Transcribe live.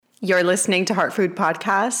You're listening to Heart Food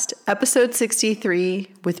Podcast, episode 63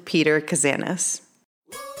 with Peter Kazanis.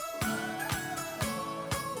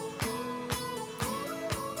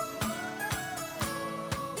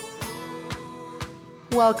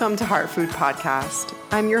 Welcome to Heart Food Podcast.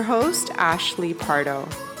 I'm your host, Ashley Pardo,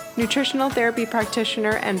 nutritional therapy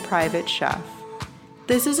practitioner and private chef.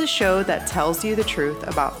 This is a show that tells you the truth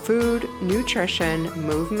about food, nutrition,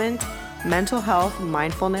 movement, mental health,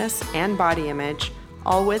 mindfulness, and body image,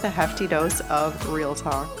 all with a hefty dose of real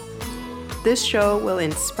talk. This show will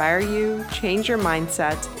inspire you, change your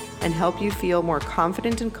mindset, and help you feel more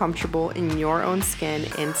confident and comfortable in your own skin,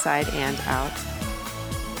 inside and out.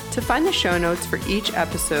 To find the show notes for each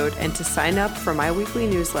episode and to sign up for my weekly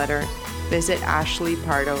newsletter, visit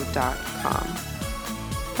ashleypardo.com.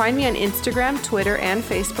 Find me on Instagram, Twitter, and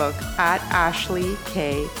Facebook at Ashley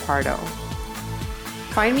K. Pardo.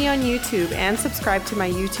 Find me on YouTube and subscribe to my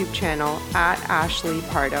YouTube channel at Ashley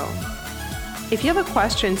Pardo. If you have a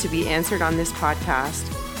question to be answered on this podcast,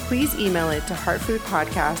 please email it to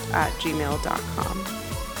heartfoodpodcast@gmail.com.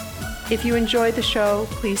 If you enjoyed the show,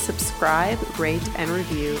 please subscribe, rate, and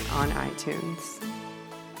review on iTunes.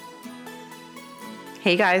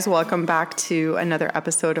 Hey guys, welcome back to another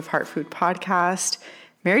episode of Heart Food Podcast.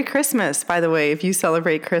 Merry Christmas, by the way, if you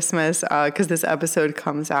celebrate Christmas, because this episode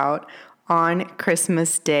comes out on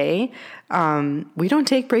Christmas Day. We don't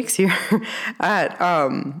take breaks here at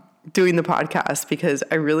doing the podcast because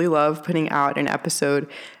I really love putting out an episode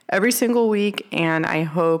every single week, and I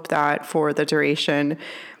hope that for the duration,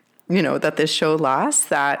 that this show lasts,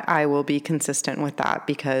 that I will be consistent with that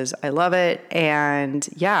because I love it. And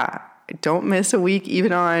yeah, don't miss a week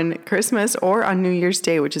even on Christmas or on New Year's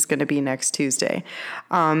Day, which is going to be next Tuesday.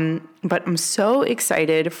 But I'm so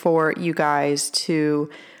excited for you guys to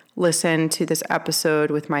listen to this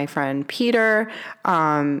episode with my friend Peter.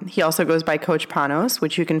 He also goes by Coach Panos,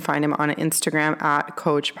 which you can find him on Instagram at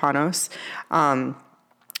Coach Panos,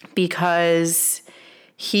 because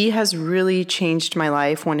he has really changed my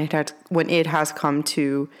life when it has come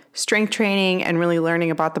to strength training and really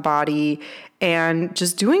learning about the body and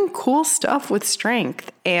just doing cool stuff with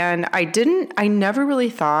strength. And I never really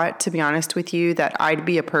thought, to be honest with you, that I'd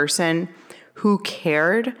be a person who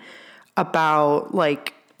cared about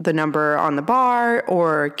the number on the bar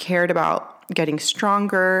or cared about getting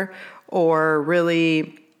stronger or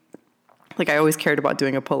really, I always cared about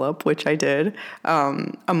doing a pull-up, which I did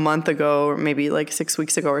a month ago or maybe 6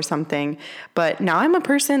 weeks ago or something. But now I'm a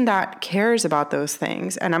person that cares about those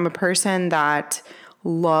things. And I'm a person that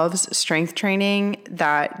loves strength training,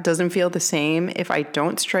 that doesn't feel the same if I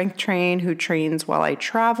don't strength train, who trains while I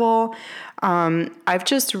travel. I've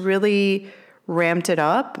just really ramped it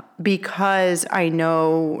up because I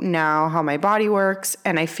know now how my body works,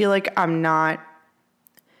 and I feel like I'm not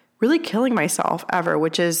really killing myself ever,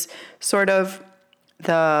 which is sort of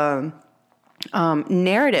the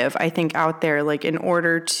narrative, I think, out there, in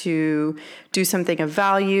order to do something of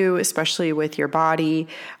value, especially with your body,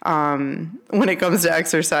 when it comes to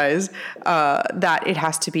exercise, that it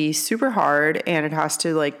has to be super hard and it has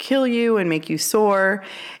to kill you and make you sore.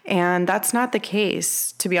 And that's not the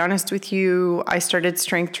case. To be honest with you, I started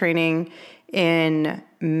strength training in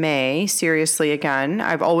May, seriously again.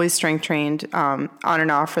 I've always strength trained on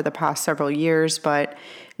and off for the past several years, but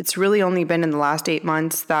it's really only been in the last 8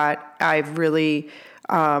 months that I've really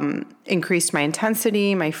increased my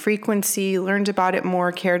intensity, my frequency, learned about it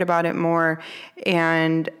more, cared about it more,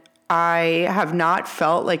 and I have not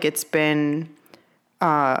felt like it's been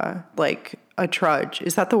a trudge.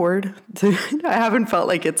 Is that the word? I haven't felt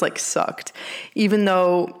like it's sucked, even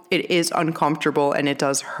though it is uncomfortable and it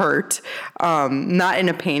does hurt, not in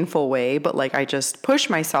a painful way, but I just push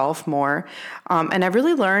myself more. And I've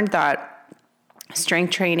really learned that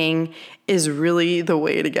strength training is really the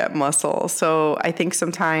way to get muscle. So I think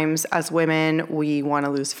sometimes as women, we want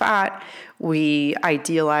to lose fat. We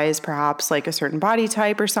idealize perhaps a certain body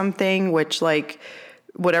type or something, which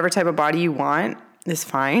whatever type of body you want is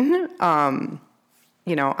fine.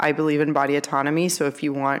 I believe in body autonomy. So if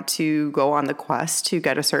you want to go on the quest to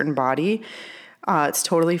get a certain body, it's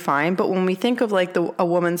totally fine. But when we think of a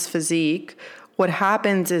woman's physique, what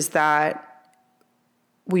happens is that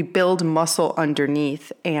we build muscle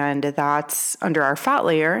underneath, and that's under our fat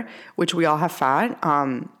layer, which we all have fat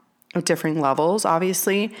at different levels,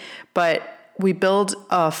 obviously, but we build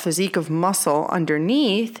a physique of muscle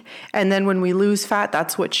underneath, and then when we lose fat,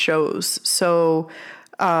 that's what shows. So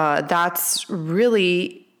that's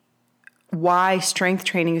really why strength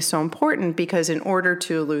training is so important, because in order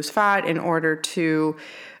to lose fat, in order to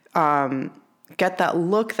get that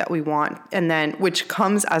look that we want, and then which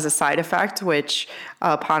comes as a side effect, which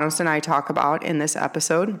Panos and I talk about in this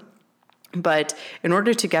episode, But in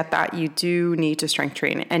order to get that, you do need to strength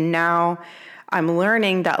train. And now I'm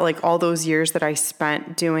learning that like all those years that I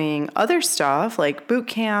spent doing other stuff like boot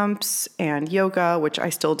camps and yoga, which I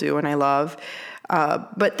still do and I love,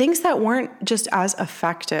 but things that weren't just as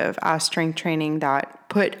effective as strength training, that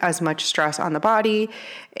put as much stress on the body,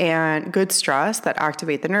 and good stress that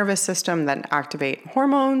activate the nervous system, that activate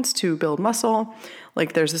hormones to build muscle.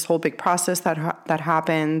 Like there's this whole big process that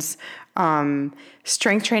happens.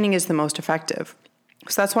 Strength training is the most effective.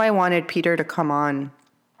 So that's why I wanted Peter to come on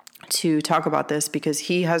to talk about this, because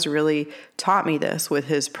he has really taught me this with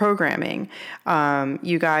his programming.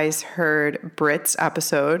 You guys heard Britt's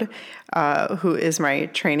episode, who is my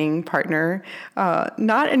training partner.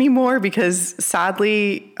 Not anymore, because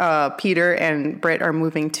sadly, Peter and Britt are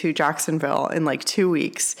moving to Jacksonville in like 2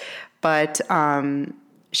 weeks. But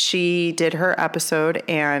she did her episode,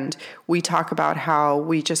 and we talk about how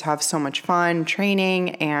we just have so much fun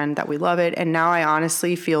training and that we love it. And now I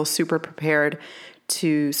honestly feel super prepared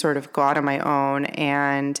to sort of go out on my own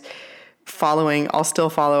and I'll still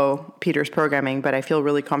follow Peter's programming, but I feel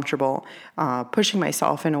really comfortable pushing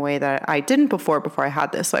myself in a way that I didn't before I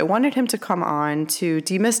had this. So I wanted him to come on to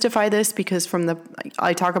demystify this, because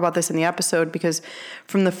I talk about this in the episode, because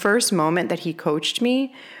from the first moment that he coached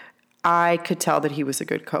me, I could tell that he was a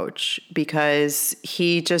good coach, because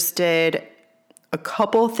he just did a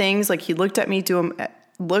couple things. Like he watched me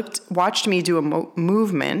do a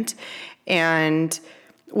movement, and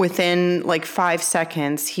within like 5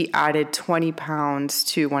 seconds, he added 20 pounds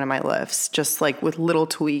to one of my lifts, just like with little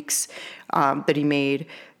tweaks that he made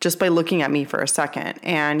just by looking at me for a second.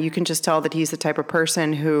 And you can just tell that he's the type of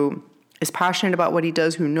person who is passionate about what he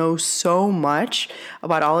does, who knows so much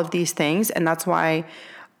about all of these things. And that's why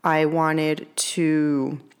I wanted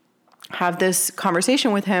to have this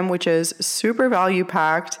conversation with him, which is super value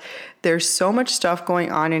packed. There's so much stuff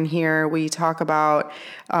going on in here. We talk about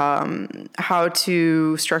how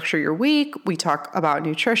to structure your week. We talk about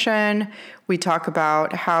nutrition. We talk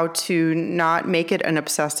about how to not make it an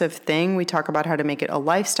obsessive thing. We talk about how to make it a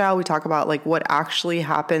lifestyle. We talk about like what actually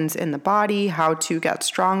happens in the body, how to get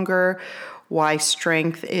stronger, why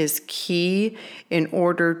strength is key in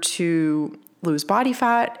order to lose body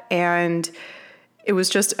fat. And it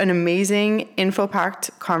was just an amazing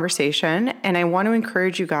info-packed conversation. And I want to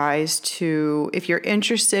encourage you guys to, if you're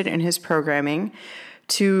interested in his programming,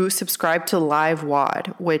 to subscribe to Live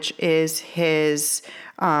WOD, which is his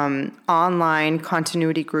online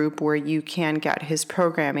continuity group where you can get his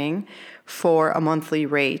programming for a monthly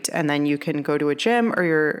rate. And then you can go to a gym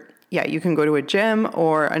you can go to a gym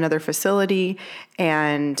or another facility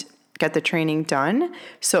and get the training done.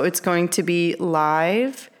 So it's going to be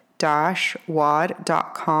live-wod.com,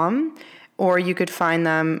 or you could find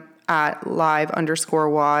them at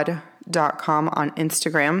live_wod.com on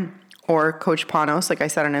Instagram, or Coach Panos, like I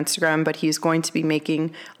said, on Instagram, but he's going to be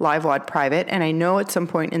making Live WOD private. And I know at some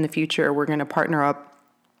point in the future, we're going to partner up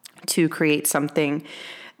to create something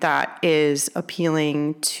that is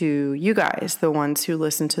appealing to you guys, the ones who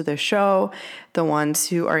listen to the show, the ones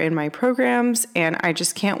who are in my programs. And I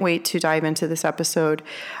just can't wait to dive into this episode.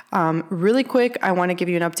 Really quick, I want to give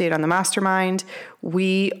you an update on the mastermind.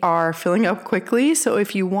 We are filling up quickly. So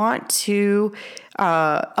if you want to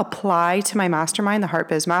apply to my mastermind, the Heart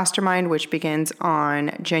Biz Mastermind, which begins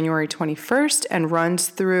on January 21st and runs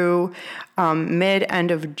through mid-end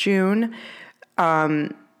of June,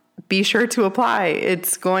 be sure to apply. I'm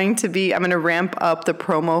going to ramp up the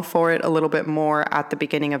promo for it a little bit more at the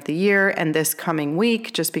beginning of the year and this coming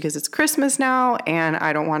week, just because it's Christmas now and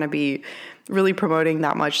I don't want to be really promoting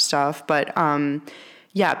that much stuff. But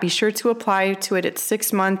be sure to apply to it. It's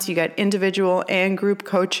 6 months. You get individual and group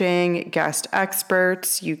coaching, guest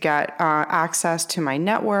experts. You get access to my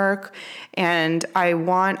network. And I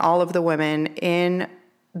want all of the women in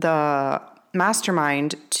the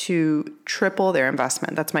mastermind to triple their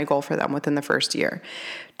investment. That's my goal for them within the first year.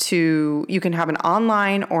 You can have an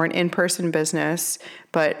online or an in-person business,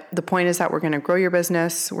 but the point is that we're going to grow your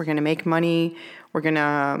business. We're going to make money. We're going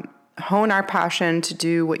to hone our passion to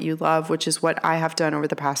do what you love, which is what I have done over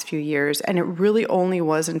the past few years. And it really only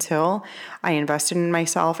was until I invested in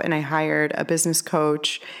myself and I hired a business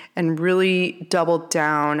coach and really doubled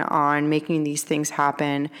down on making these things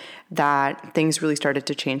happen that things really started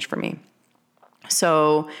to change for me.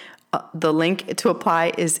 So the link to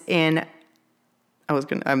apply is I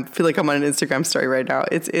feel like I'm on an Instagram story right now.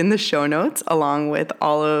 It's in the show notes along with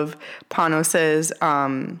all of Panos's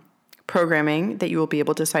programming that you will be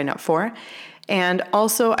able to sign up for. And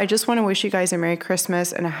also, I just want to wish you guys a Merry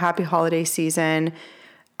Christmas and a happy holiday season.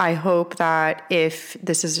 I hope that if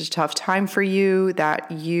this is a tough time for you,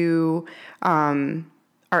 that you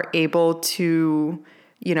are able to,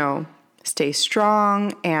 stay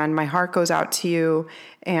strong. And my heart goes out to you.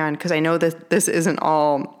 And because I know that this isn't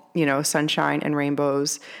all, sunshine and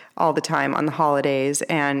rainbows all the time on the holidays.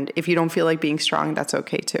 And if you don't feel like being strong, that's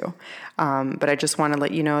okay too. But I just want to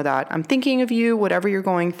let you know that I'm thinking of you, whatever you're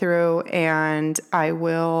going through. And I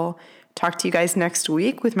will talk to you guys next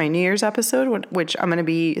week with my New Year's episode, which I'm going to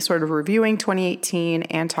be sort of reviewing 2018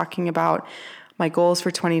 and talking about my goals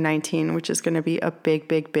for 2019, which is going to be a big,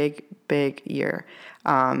 big, big, big year.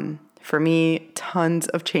 For me, tons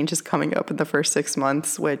of changes coming up in the first 6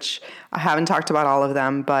 months, which I haven't talked about all of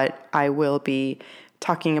them, but I will be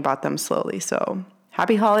talking about them slowly. So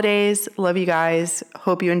happy holidays. Love you guys.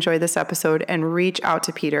 Hope you enjoy this episode, and reach out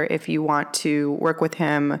to Peter if you want to work with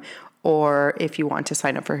him or if you want to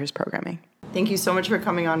sign up for his programming. Thank you so much for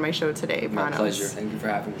coming on my show today, Panos. My pleasure. Thank you for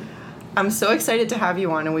having me. I'm so excited to have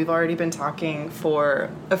you on, and we've already been talking for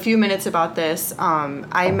a few minutes about this.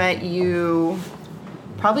 I met you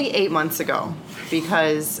probably 8 months ago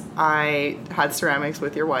because I had ceramics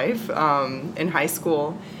with your wife in high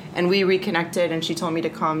school, and we reconnected, and she told me to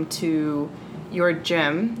come to your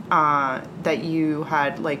gym that you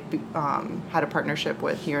had had a partnership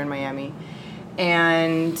with here in Miami.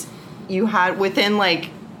 And you had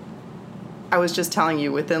I was just telling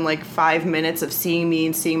you, within 5 minutes of seeing me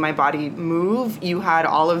and seeing my body move, you had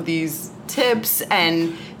all of these tips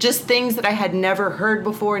and just things that I had never heard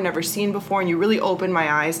before, never seen before, and you really opened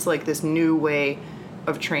my eyes to this new way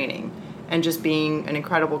of training and just being an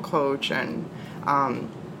incredible coach and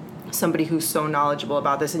somebody who's so knowledgeable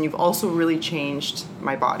about this. And you've also really changed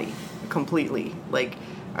my body completely.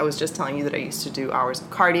 I was just telling you that I used to do hours of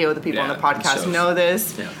cardio. The people on the podcast know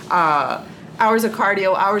this. Yeah. Hours of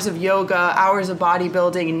cardio, hours of yoga, hours of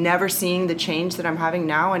bodybuilding, never seeing the change that I'm having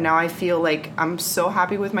now. And now I feel like I'm so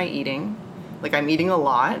happy with my eating. I'm eating a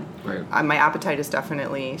lot. Right. My appetite is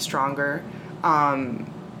definitely stronger.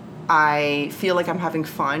 I feel like I'm having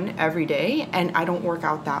fun every day, and I don't work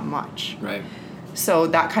out that much. Right. So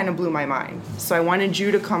that kind of blew my mind. So I wanted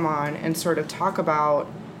you to come on and sort of talk about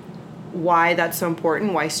why that's so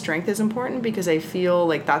important, why strength is important, because I feel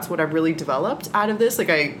like that's what I've really developed out of this.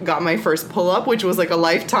 I got my first pull-up, which was a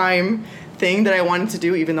lifetime thing that I wanted to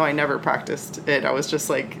do, even though I never practiced it. I was just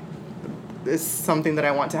this is something that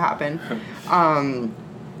I want to happen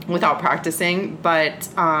without practicing. But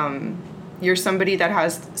you're somebody that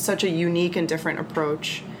has such a unique and different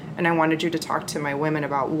approach, and I wanted you to talk to my women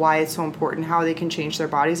about why it's so important, how they can change their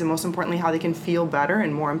bodies, and most importantly, how they can feel better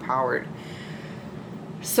and more empowered.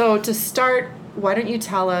 So to start, why don't you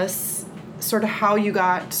tell us sort of how you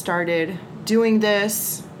got started doing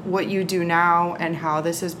this, what you do now, and how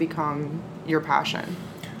this has become your passion?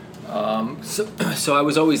 So I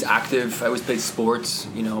was always active. I always played sports.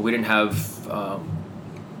 We didn't have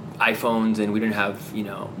iPhones, and we didn't have,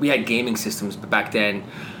 we had gaming systems, but back then,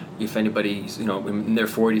 if anybody's, in their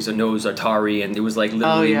 40s knows Atari, and it was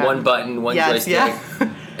literally one button, one joystick.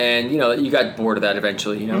 Yeah. And, you got bored of that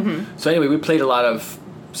eventually, Mm-hmm. So anyway, we played a lot of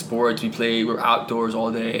sports. We were outdoors all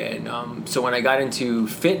day. And so when I got into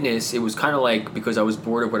fitness, it was kind of because I was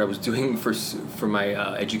bored of what I was doing for my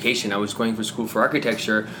education. I was going for school for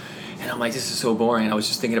architecture, and I'm this is so boring. I was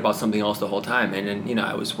just thinking about something else the whole time. And then,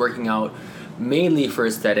 I was working out mainly for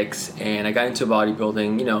aesthetics, and I got into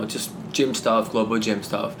bodybuilding, just gym stuff, global gym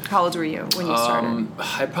stuff. How old were you when you started?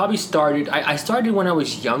 I probably started, I started when I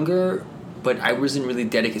was younger, but I wasn't really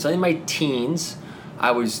dedicated. So in my teens,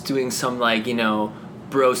 I was doing some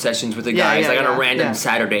bro sessions with the guys on a random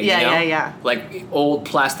Saturday, Yeah. Old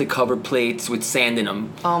plastic covered plates with sand in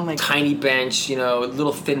them. Oh my God. Tiny bench,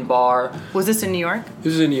 little thin bar. Was this in New York?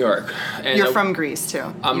 This is in New York. And you're from Greece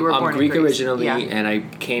too. I'm born Greek in Greece. originally, and I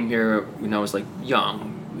came here when I was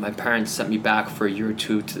young. My parents sent me back for a year or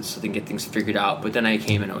two so they can get things figured out. But then I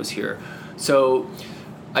came and I was here. So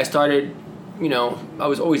I started, I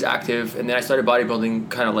was always active, and then I started bodybuilding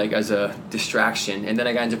kind of as a distraction. And then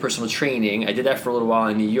I got into personal training. I did that for a little while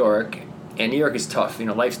in New York, and New York is tough.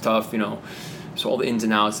 Life's tough, so all the ins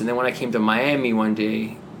and outs. And then when I came to Miami one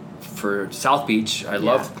day for South Beach, I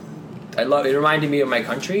loved it. Reminded me of my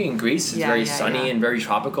country in Greece. It's very sunny and very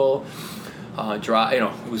tropical. Dry,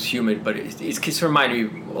 it was humid, but it's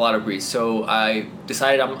reminded me a lot of Greece. So I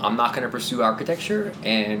decided I'm not going to pursue architecture,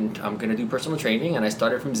 and I'm going to do personal training. And I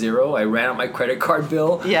started from zero. I ran out my credit card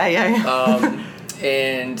bill.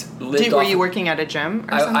 And lived Were you working at a gym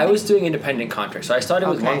or something? I was doing independent contracts. So I started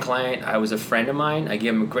with one client. I was a friend of mine. I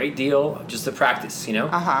gave him a great deal just to practice,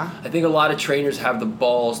 I think a lot of trainers have the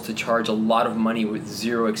balls to charge a lot of money with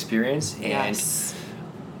zero experience. And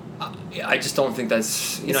I just don't think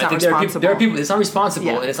that's, you know, It's I think not there are people, responsible. it's not responsible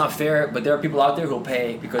Yeah. and it's not fair, but there are people out there who'll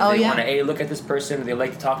pay because Oh, they yeah. want to, hey, look at this person, they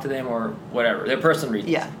like to talk to them or whatever. Their personal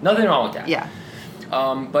reasons. Yeah. Nothing wrong with that. Yeah.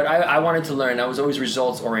 But I wanted to learn. I was always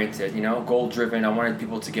results oriented, you know, goal driven. I wanted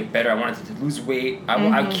people to get better. I wanted them to lose weight.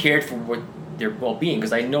 I cared for what their well being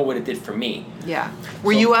because I know what it did for me. Yeah.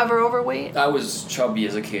 Were So- you ever overweight? I was chubby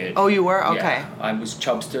as a kid. Oh, you were? Okay. Yeah, I was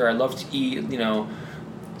chubster. I loved to eat, you know,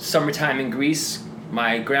 summertime in Greece.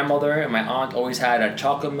 My grandmother and my aunt always had a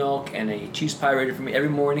chocolate milk and a cheese pie ready for me every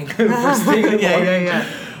morning. First thing in the Yeah, morning. yeah.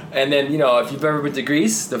 And then, you know, if you've ever been to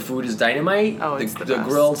Greece, the food is dynamite. Oh, it's the the best.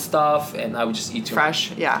 grilled stuff, and I would just eat too much.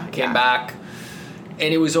 Fresh. Yeah. Came yeah. back,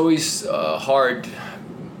 and it was always hard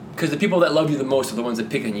because the people that love you the most are the ones that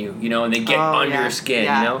pick on you, you know, and they get Oh, under yeah. your skin,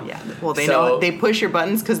 yeah. you know. Yeah. Well, they So- know they push your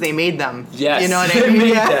buttons because they made them. Yes. You know what I They mean?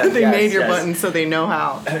 made Yeah. them. They Yes, made your yes. buttons, so they know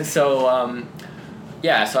how. So,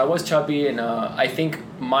 yeah, so I was chubby, and I think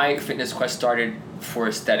my fitness quest started for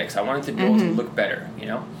aesthetics. I wanted to be able to look better, you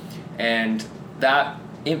know, and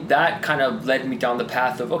that kind of led me down the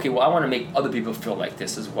path of, okay, well, I want to make other people feel like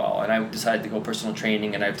this as well, and I decided to go personal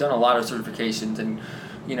training, and I've done a lot of certifications and,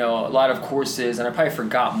 you know, a lot of courses, and I probably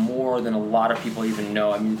forgot more than a lot of people even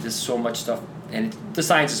know. I mean, there's so much stuff, and the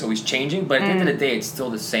science is always changing, but at the end of the day, it's still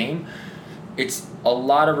the same. It's a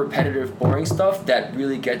lot of repetitive, boring stuff that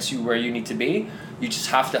really gets you where you need to be. You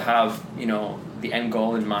just have to have, you know, the end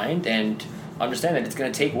goal in mind and understand that it's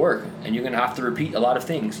going to take work and you're going to have to repeat a lot of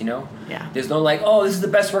things, you know? Yeah. There's no like, oh, this is the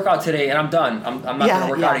best workout today and I'm done. I'm not Yeah, going to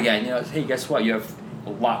work yeah. out again. You know, hey, guess what? You have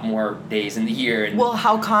a lot more days in the year. And Well,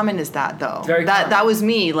 how common is that though? Very that common. that was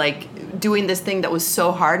me, like doing this thing that was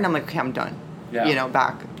so hard, and I'm like, okay, I'm done. Yeah. You know,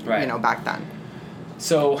 back. Right. You know, back then.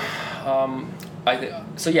 So,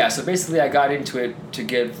 so basically I got into it to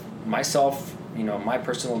give myself, you know, my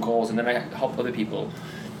personal goals, and then I help other people.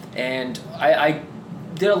 And I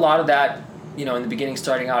did a lot of that, you know, in the beginning,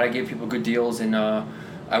 starting out. I gave people good deals, and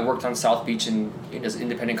I worked on South Beach and as an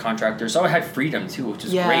independent contractor. So I had freedom too, which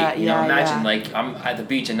is Yeah, great. You know, yeah, imagine yeah. like I'm at the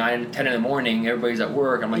beach at 9, 10 in the morning, everybody's at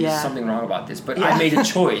work. I'm like, Yeah. there's something wrong about this. But Yeah. I made a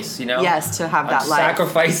choice, you know? Yes, to have that I'm life.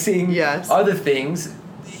 sacrificing Yes. other things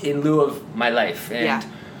in lieu of my life. And Yeah.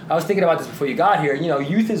 I was thinking about this before you got here. You know,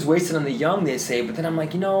 youth is wasted on the young, they say. But then I'm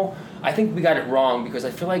like, you know, I think we got it wrong because I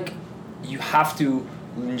feel like you have to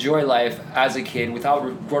enjoy life as a kid without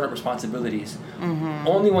grown-up responsibilities. Mm-hmm.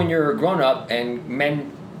 Only when you're a grown-up, and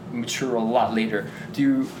men mature a lot later,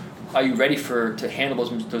 are you ready to handle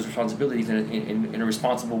those responsibilities in a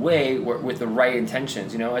responsible way with the right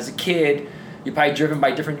intentions. You know, as a kid, you're probably driven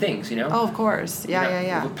by different things. You know. Oh, of course. Yeah, You know,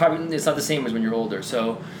 yeah. Probably it's not the same as when you're older.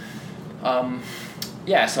 So,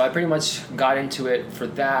 yeah. So I pretty much got into it for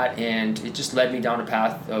that, and it just led me down a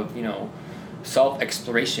path of, you know,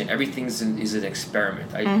 self-exploration. Everything is an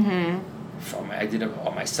experiment. I did it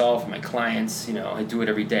on myself, my clients. You know, I do it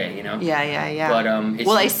every day. You know. Yeah, yeah, yeah. But it's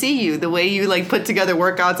well, I see you the way you like put together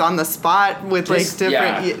workouts on the spot with like Just-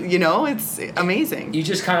 different. yeah. You know, it's amazing. You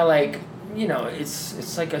just kind of like, you know,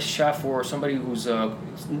 it's like a chef or somebody who's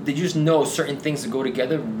they just know certain things that go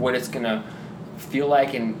together, what it's gonna feel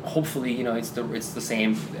like, and hopefully, you know, it's the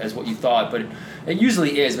same as what you thought, but it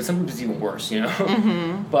usually is, but sometimes it's even worse, you know.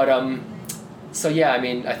 Mm-hmm. But so yeah, I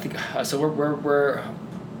mean, I think so. We're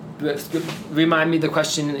remind me the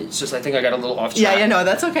question. It's just I think I got a little off track. Yeah, no,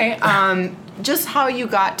 that's okay. Just how you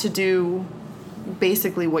got to do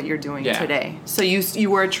basically what you're doing Yeah. today. So you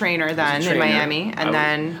were a trainer then in Miami, and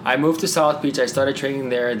then I moved to South Beach. I started training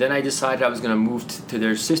there. Then I decided I was going to move to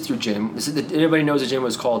their sister gym. Everybody knows the gym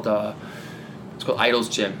was called it's called Idols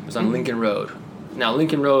Gym. It was on Lincoln Road. Now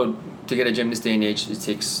Lincoln Road, to get a gym this day and age, it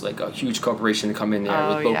takes like a huge corporation to come in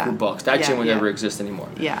there with Boku bucks. That gym would never exist anymore.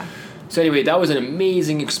 yeah. So anyway, that was an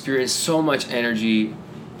amazing experience. So much energy,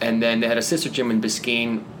 and then they had a sister gym in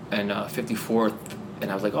Biscayne and 54th.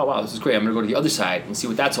 And I was like, oh, wow, this is great. I'm going to go to the other side and see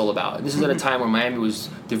what that's all about. And this is at a time where Miami was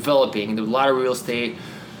developing. There was a lot of real estate.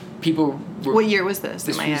 People were... What year was this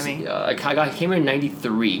in Miami? I came here in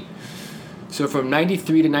 93. So from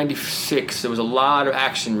 93 to 96, there was a lot of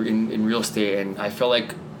action in real estate. And I felt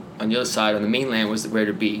like on the other side, on the mainland, was where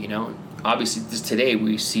to be, you know? Obviously, just today,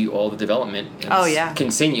 we see all the development. And it's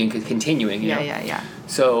continuing, you know? Yeah.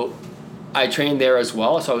 So I trained there as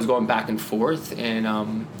well. So I was going back and forth.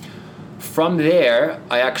 And... from there,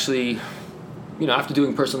 I actually, you know, after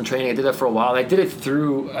doing personal training, I did that for a while. And I do it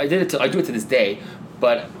to this day,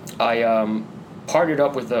 but I partnered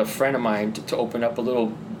up with a friend of mine to open up a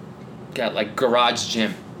little, garage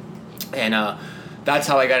gym, and that's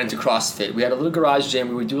how I got into CrossFit. We had a little garage gym.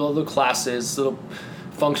 We would do all the classes, little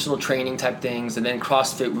functional training type things, and then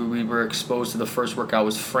CrossFit. We were exposed to the first workout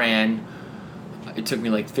was Fran. it took me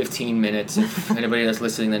like 15 minutes. If anybody that's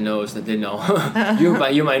listening that knows, that didn't know,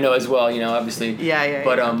 you might know as well, obviously. Yeah.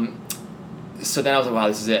 But so then I was like, wow,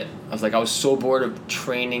 this is it. I was so bored of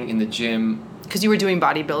training in the gym. Because you were doing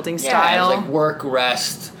bodybuilding style. Yeah, it was like work,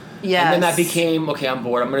 rest. Yes. And then that became, okay, I'm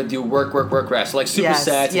bored. I'm going to do work, rest. So like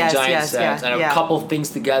supersets and giant sets. And a couple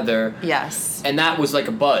things together. Yes. And that was like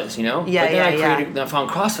a buzz, Yeah, But then I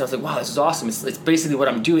found CrossFit. I was like, wow, this is awesome. It's basically what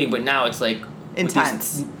I'm doing, but now it's like...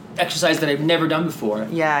 intense. Exercise that I've never done before.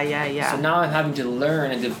 Yeah. So now I'm having to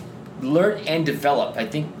learn and develop. I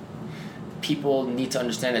think people need to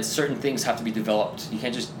understand that certain things have to be developed. You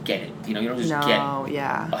can't just get it. You don't just get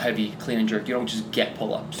a heavy clean and jerk. You don't just get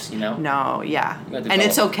pull-ups. No, yeah. And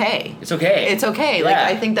it's okay. It's okay. It's okay. Yeah. Like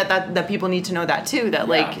I think that people need to know that too. That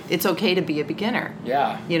like it's okay to be a beginner.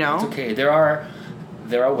 Yeah. It's okay. There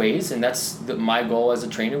are ways, and that's my goal as a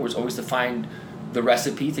trainer was always to find the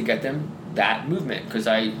recipe to get them that movement. Because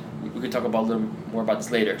we could talk about a little more about this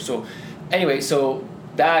later. So anyway,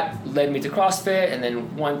 that led me to CrossFit, and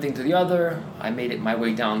then one thing to the other. I made it my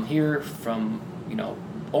way down here from,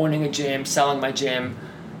 owning a gym, selling my gym,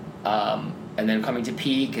 and then coming to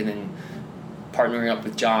Peak, and then partnering up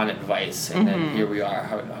with John at Vice, and then here we are,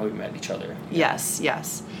 how we met each other. Yes.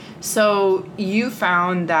 So you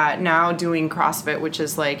found that now doing CrossFit, which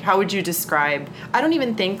is like, how would you describe, I don't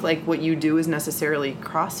even think like what you do is necessarily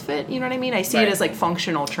CrossFit, you know what I mean? I see it as like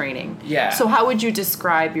functional training. Yeah. So how would you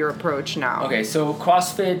describe your approach now? Okay, so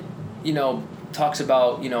CrossFit, talks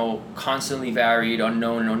about, constantly varied,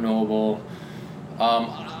 unknown and unknowable.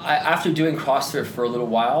 After doing CrossFit for a little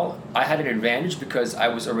while, I had an advantage because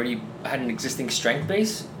I had an existing strength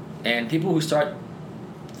base, and people who start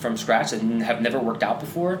from scratch and have never worked out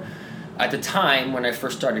before, at the time when I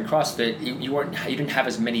first started CrossFit, you didn't have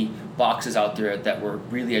as many boxes out there that were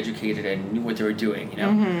really educated and knew what they were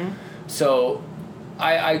doing, So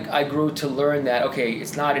I grew to learn that, okay,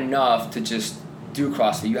 it's not enough to just do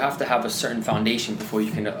CrossFit. You have to have a certain foundation before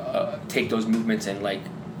you can take those movements and like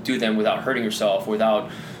do them without hurting yourself, without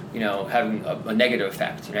having a negative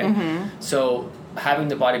effect, right? So having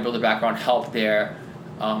the bodybuilder background helped there.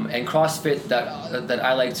 And CrossFit that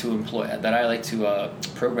I like to employ, that I like to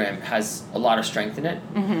program, has a lot of strength in it.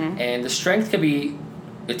 And the strength can be,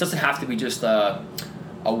 it doesn't have to be just a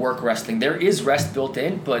work rest thing. There is rest built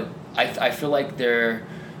in, but I feel like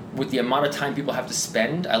with the amount of time people have to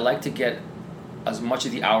spend, I like to get as much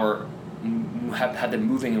of the hour, have them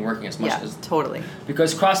moving and working as much as... totally.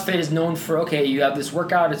 Because CrossFit is known for, okay, you have this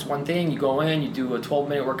workout, it's one thing, you go in, you do a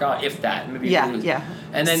 12-minute workout, if that. Maybe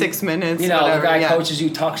and then 6 minutes, the guy coaches you,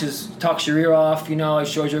 talks your ear off, he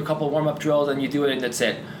shows you a couple of warm-up drills, and you do it, and that's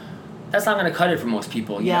it. That's not going to cut it for most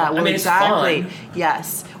people. Well, I mean, exactly. It's fun.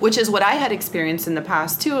 Yes. Which is what I had experienced in the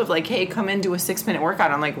past, too, of like, hey, come in, do a 6-minute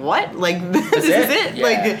workout. I'm like, what? Like, this is it. Yeah.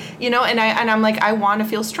 Like, and I'm like, I want to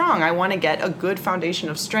feel strong. I want to get a good foundation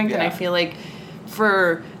of strength. And I feel like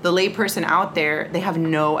for the layperson out there, they have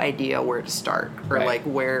no idea where to start or like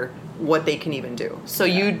what they can even do. So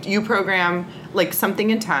you program like something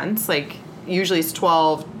intense, like usually it's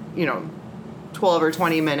 12 or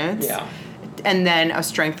 20 minutes. Yeah. And then a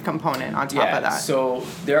strength component on top of that. So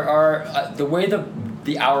there are the way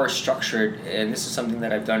the hour is structured, and this is something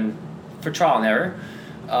that I've done for trial and error.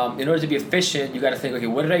 In order to be efficient, you got to think, okay,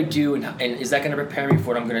 what did I do, and is that going to prepare me for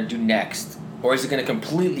what I'm going to do next, or is it going to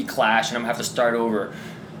completely clash and I'm going to have to start over?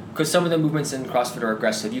 Because some of the movements in CrossFit are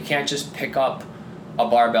aggressive. You can't just pick up a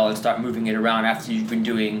barbell and start moving it around after you've been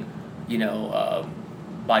doing,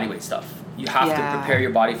 bodyweight stuff. You have to prepare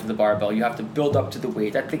your body for the barbell. You have to build up to the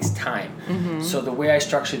weight. That takes time. So the way I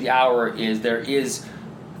structure the hour is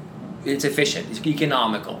it's efficient. It's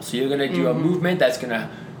economical. So you're going to do a movement that's going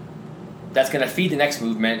to feed the next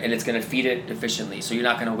movement, and it's going to feed it efficiently. So you're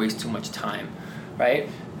not going to waste too much time, right?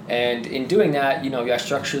 And in doing that, I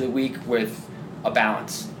structure the week with a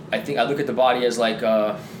balance. I think I look at the body as like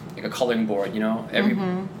a coloring board. At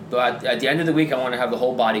the end of the week, I want to have the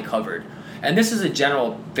whole body covered. And this is a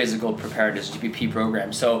general physical preparedness GPP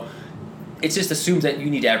program, so it just assumes that you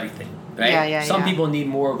need everything, right? Some people need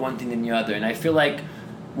more of one thing than the other, and I feel like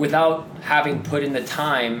without having put in the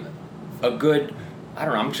time, a good, I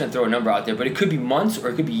don't know, I'm just gonna throw a number out there, but it could be months or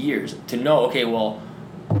it could be years to know, okay, well,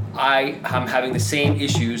 I'm having the same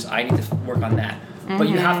issues, I need to work on that. But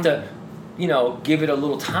you have to, give it a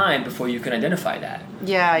little time before you can identify that.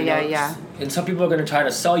 Yeah. And some people are gonna try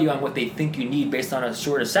to sell you on what they think you need based on a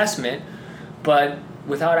short assessment, but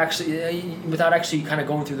without actually kind of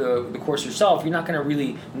going through the course yourself, you're not going to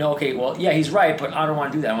really know, okay, well, yeah, he's right, but I don't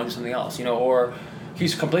want to do that. I want to do something else, or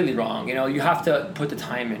he's completely wrong. You have to put the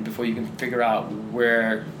time in before you can figure out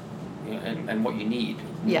where and what you need.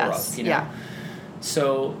 Yes.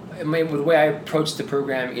 So the way I approach the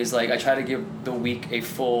program is like I try to give the week a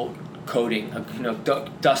full coating,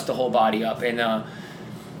 dust the whole body up, and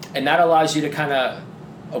that allows you to kind of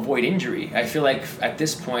avoid injury. I feel like at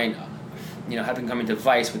this point, having come into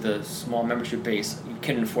Vice with a small membership base, you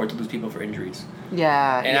can afford to lose people for injuries.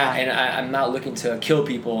 Yeah. I'm not looking to kill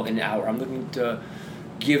people in an hour. I'm looking to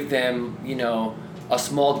give them, a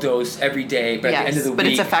small dose every day, but at the end of the week... but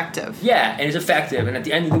it's effective. Yeah, and it's effective. And at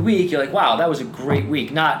the end of the week, you're like, wow, that was a great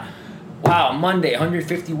week. Not, wow, Monday,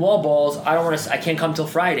 150 wall balls, I can't come till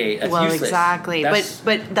Friday. That's useless. Exactly.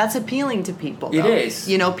 But that's appealing to people, though. It is.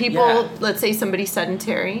 People, let's say somebody's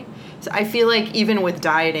sedentary. So I feel like even with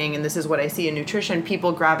dieting, and this is what I see in nutrition,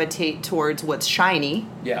 people gravitate towards what's shiny.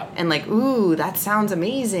 Yeah. And like, ooh, that sounds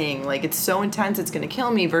amazing. Like, it's so intense, it's going to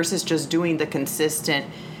kill me, versus just doing the consistent...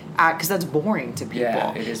 because that's boring to people.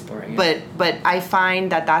 Yeah, it is boring. Yeah. But I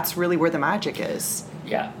find that that's really where the magic is.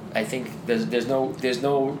 Yeah, I think there's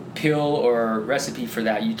no pill or recipe for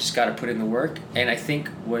that. You just got to put in the work. And I think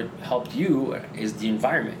what helped you is the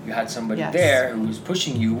environment. You had somebody there who was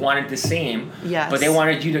pushing you, wanted the same, but they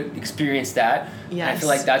wanted you to experience that. Yes. And I feel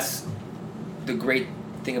like that's the great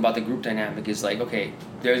thing about the group dynamic is like, okay,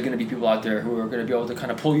 there's going to be people out there who are going to be able to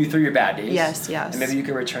kind of pull you through your bad days. Yes. And maybe you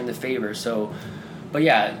can return the favor. So... But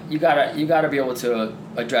yeah, you gotta be able to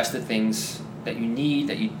address the things that you need,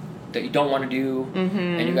 that you don't want to do,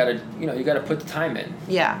 and you gotta put the time in.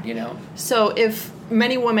 Yeah. So if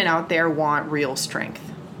many women out there want real strength,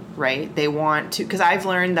 right? They want to, because I've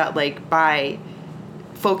learned that like by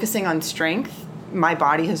focusing on strength, my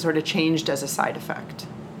body has sort of changed as a side effect.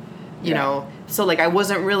 You know, so like I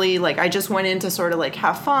wasn't really like I just went in to sort of like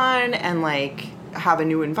have fun and like. Have a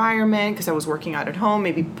new environment because I was working out at home,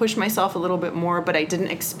 maybe push myself a little bit more, but I didn't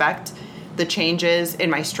expect the changes in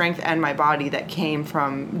my strength and my body that came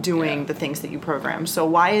from doing the things that you program. So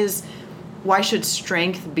why should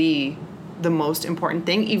strength be the most important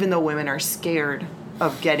thing, even though women are scared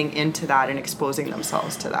of getting into that and exposing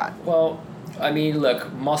themselves to that? Well, I mean,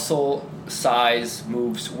 look, muscle size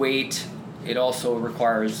moves weight. It also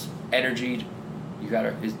requires energy.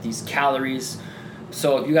 These calories.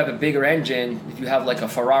 So if you have a bigger engine, if you have like a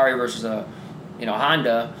Ferrari versus a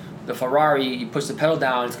Honda, the Ferrari, you push the pedal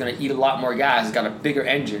down, it's going to eat a lot more gas. It's got a bigger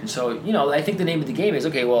engine. So, I think the name of the game is,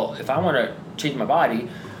 okay, well, if I want to change my body,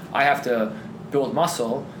 I have to build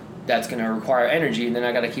muscle that's going to require energy, and then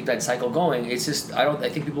I got to keep that cycle going. It's just, I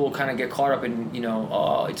think people will kind of get caught up in, I don't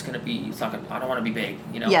want to be big,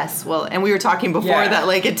 Yes, well, and we were talking before that,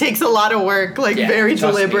 like, it takes a lot of work, like, very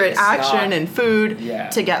deliberate action and food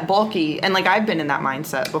to get bulky. And, like, I've been in that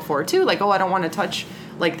mindset before, too. Like, I don't want to touch,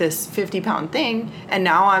 like, this 50-pound thing. And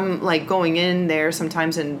now I'm, like, going in there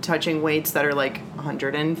sometimes and touching weights that are, like,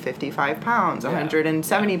 155 pounds,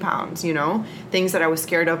 170 pounds, things that I was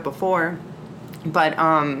scared of before. But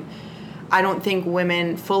I don't think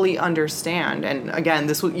women fully understand, and again,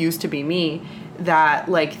 this used to be me, that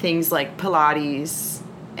like things like Pilates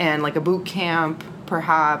and like a boot camp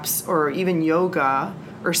perhaps, or even yoga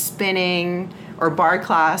or spinning or bar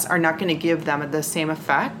class are not going to give them the same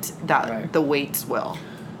effect that the weights will.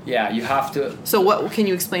 Yeah, you have to... So what can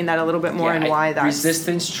you explain that a little bit more and why that's...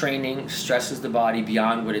 Resistance training stresses the body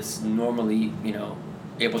beyond what it's normally,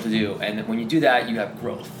 able to do. And when you do that, you have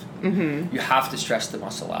growth. Mm-hmm. You have to stress the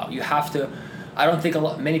muscle out. You have to... I don't think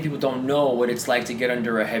many people don't know what it's like to get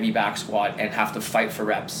under a heavy back squat and have to fight for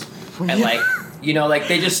reps. And like,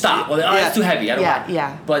 they just stop. Well, it's too heavy. I don't want.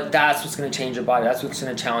 Yeah. But that's what's going to change your body. That's what's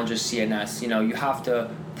going to challenge your CNS. You have to...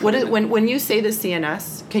 When you say the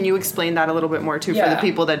CNS, can you explain that a little bit more too for the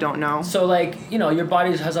people that don't know? So your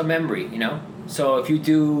body has a memory, So if you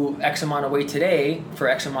do X amount of weight today for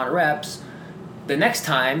X amount of reps, the next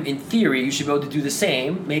time, in theory, you should be able to do the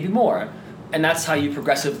same, maybe more. And that's how you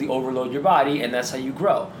progressively overload your body, and that's how you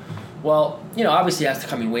grow. Well, obviously it has to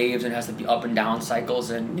come in waves, and it has to be up and down cycles,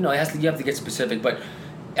 and, you have to get specific. But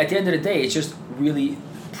at the end of the day, it's just really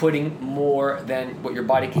putting more than what your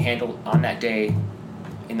body can handle on that day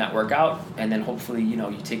in that workout, and then hopefully,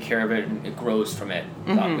 you take care of it, and it grows from it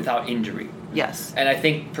without injury. Yes. And I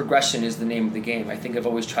think progression is the name of the game. I think I've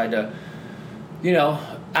always tried to,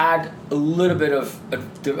 add a little bit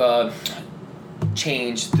of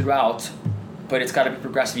change throughout, but it's got to be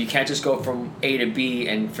progressive. You can't just go from A to B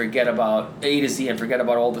and forget about A to Z and forget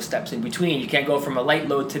about all the steps in between. You can't go from a light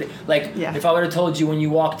load to if I would have told you when you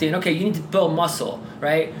walked in, okay, you need to build muscle,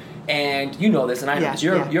 right? And you know this, and I know this.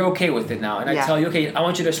 You're okay with it now, and I tell you, okay, I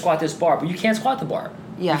want you to squat this bar, but you can't squat the bar.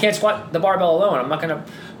 Yeah. You can't squat the barbell alone.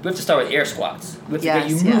 We have to start with air squats. We have to get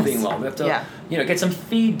you moving well. We have to, get some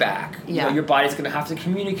feedback. Yeah. Your body's going to have to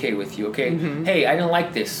communicate with you. Okay, hey, I didn't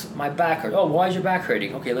like this. My back hurt. Oh, why is your back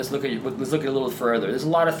hurting? Okay, let's look at it a little further. There's a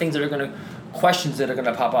lot of things questions that are going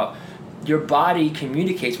to pop up. Your body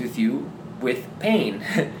communicates with you with pain.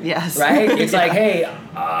 Yes. Right? It's like, hey,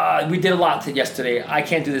 we did a lot yesterday. I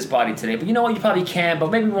can't do this body today. But you know what? You probably can,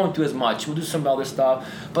 but maybe we won't do as much. We'll do some other stuff.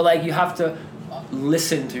 But like, you have to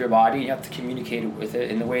listen to your body. You have to communicate with it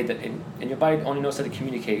in the way that, and your body only knows how to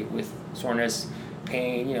communicate with soreness,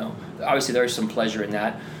 pain. Obviously there's some pleasure in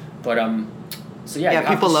that. But so yeah,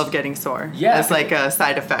 people love getting sore. Yeah, it's like a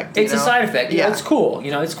side effect. It's a side effect. Yeah, it's cool.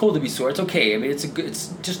 It's cool to be sore. It's okay. I mean, it's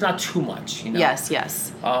just not too much.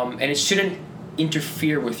 Yes. And it shouldn't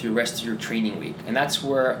interfere with your rest of your training week, and that's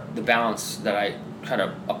where the balance that I kind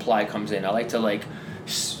of apply comes in. I like to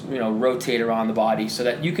rotate around the body so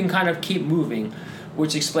that you can kind of keep moving,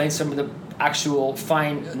 which explains some of the actual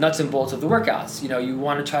fine nuts and bolts of the workouts. You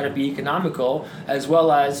want to try to be economical as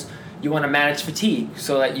well as you want to manage fatigue,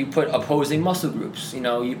 so that you put opposing muscle groups.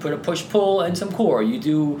 You put a push-pull and some core. You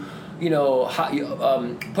do,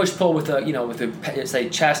 push-pull with say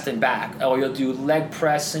chest and back, or you'll do leg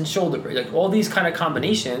press and shoulder press. Like all these kind of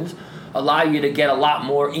combinations allow you to get a lot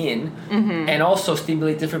more in, and also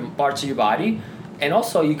stimulate different parts of your body, and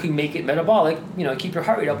also you can make it metabolic. Keep your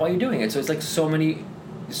heart rate up while you're doing it. So it's like so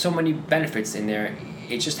many benefits in there.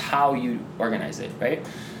 It's just how you organize it, right?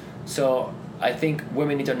 So I think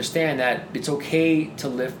women need to understand that it's okay to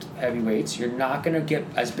lift heavy weights. You're not going to get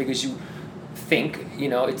as big as you think. It's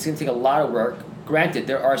going to take a lot of work. Granted,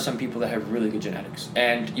 there are some people that have really good genetics,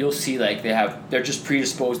 and you'll see they're just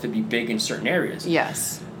predisposed to be big in certain areas.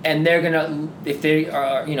 Yes. And they're going to, if they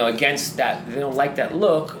are, against that, they don't like that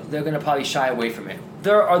look, they're going to probably shy away from it.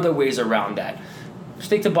 There are other ways around that.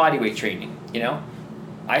 Stick to body weight training,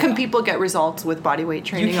 Can people get results with body weight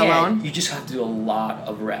training alone? You just have to do a lot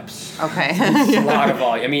of reps. Okay. A lot of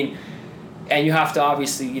volume. I mean, and you have to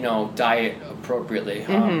obviously, diet appropriately.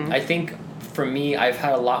 I think for me, I've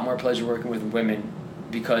had a lot more pleasure working with women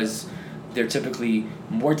because they're typically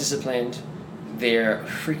more disciplined. They're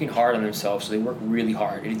freaking hard on themselves, so they work really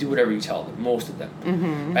hard. And they do whatever you tell them, most of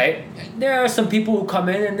them. Right? There are some people who come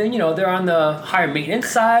in and then, they're on the higher maintenance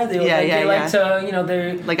side. They like to,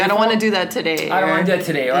 they're... Like, I don't want to do that today. I don't want to do that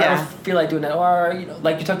today. Or I don't feel like doing that. Or,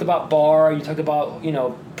 like you talked about bar, you talked about,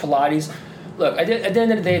 Pilates. Look, at the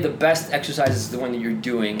end of the day, the best exercise is the one that you're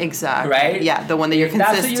doing. Exactly. Right? Yeah, the one that you're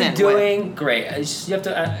consistent with. That's what you're doing, great. It's just, you have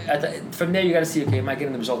to, from there you got to see, okay, am I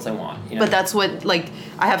getting the results I want? But that's what,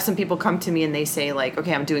 I have some people come to me and they say,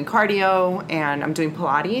 okay, I'm doing cardio and I'm doing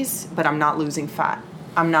Pilates, but I'm not losing fat.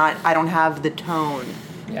 I don't have the tone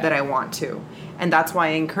that I want to. And that's why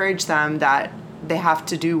I encourage them that they have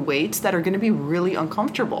to do weights that are going to be really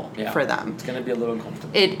uncomfortable for them. It's going to be a little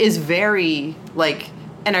uncomfortable. It is very,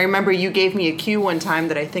 and I remember you gave me a cue one time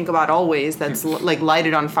that I think about always, that's light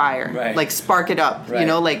it on fire. Right. Spark it up,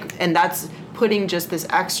 and that's putting just this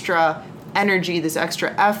extra energy, this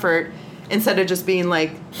extra effort, instead of just being la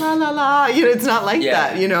la la, it's not like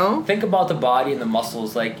that, Think about the body and the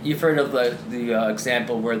muscles. You've heard of the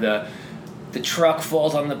example where the truck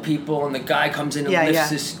falls on the people and the guy comes in and lifts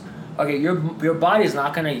this. Okay, your body is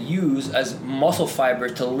not going to use as muscle fiber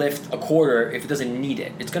to lift a quarter if it doesn't need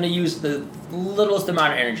it. It's going to use the littlest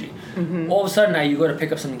amount of energy. All of a sudden now you go to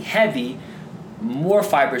pick up something heavy, more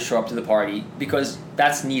fibers show up to the party because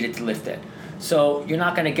that's needed to lift it. So you're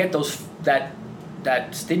not going to get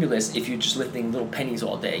that stimulus if you're just lifting little pennies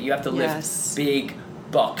all day. You have to lift big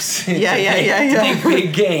bucks.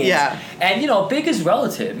 Big gains. Yeah. And big is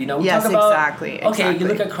relative. We talk about okay, you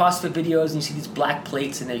look at CrossFit videos and you see these black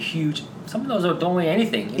plates and they're huge. Some of those don't weigh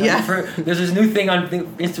anything. There's this new thing on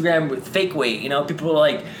Instagram with fake weight. People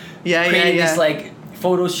are creating these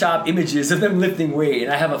Photoshop images of them lifting weight.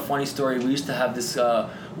 And I have a funny story. We used to have this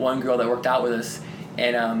one girl that worked out with us,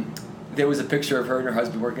 and there was a picture of her and her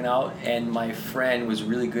husband working out, and my friend was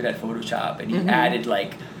really good at Photoshop, and he added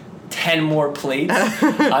 10 more plates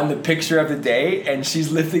on the picture of the day, and she's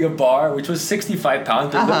lifting a bar which was 65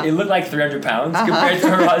 pounds, but it looked like 300 pounds compared to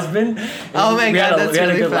her husband. Oh my God, that's really funny. We had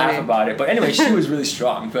a good laugh about it. But anyway, she was really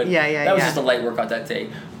strong. But that was just a light workout that day.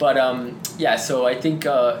 But so I think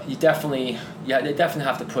you definitely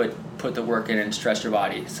have to put the work in and stress your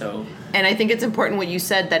body. So. And I think it's important what you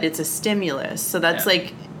said, that it's a stimulus. So that's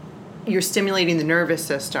you're stimulating the nervous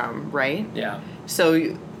system, right? Yeah.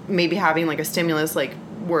 So maybe having a stimulus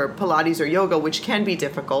where Pilates or yoga, which can be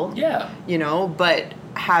difficult. Yeah. But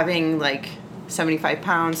having 75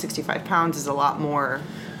 pounds, 65 pounds is a lot more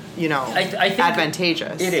I think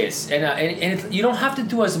advantageous. It is, and you don't have to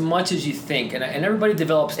do as much as you think, and everybody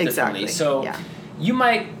develops differently. Exactly. So you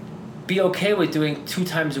might be okay with doing 2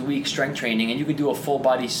 times a week strength training, and you can do a full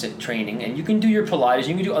body sit training, and you can do your Pilates,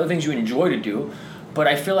 you can do other things you enjoy to do, but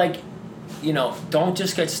I feel like, don't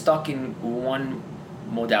just get stuck in one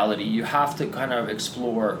modality. You have to kind of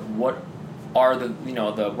explore what are the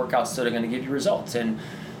workouts that are going to give you results, and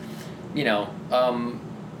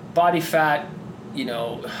body fat,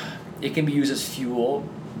 it can be used as fuel.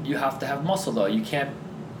 You have to have muscle though. You can't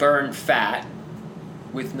burn fat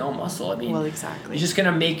with no muscle. I mean, well, exactly. You're just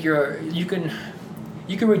gonna make you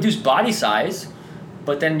can reduce body size,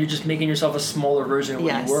 but then you're just making yourself a smaller version of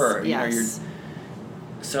what you were. Yes.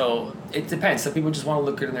 So it depends. Some people just want to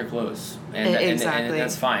look good in their clothes, and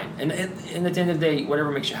that's fine. And at the end of the day,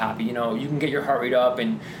 whatever makes you happy. You can get your heart rate up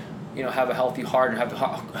and have a healthy heart and have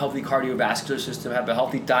a healthy cardiovascular system, have a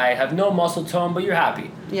healthy diet, have no muscle tone, but you're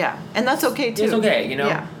happy. Yeah, and that's okay too. It's okay,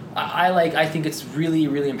 Yeah. I think it's really,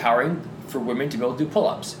 really empowering for women to be able to do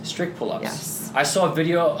pull-ups, strict pull-ups. Yes. I saw a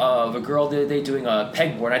video of a girl the other day doing a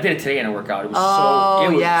pegboard. I did it today in a workout. It was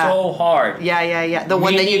so hard. Yeah. The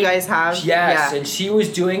one that you guys have. Yes, and she was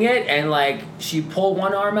doing it, and she pulled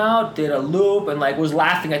one arm out, did a loop, and was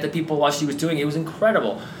laughing at the people while she was doing it. It was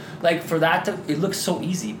incredible. For that it looks so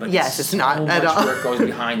easy, but it's not at all. So much work goes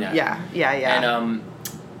behind that. Yeah. And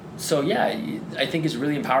so I think it's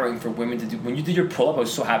really empowering for women to do. When you did your pull up, I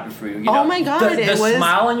was so happy for you. Oh my God! The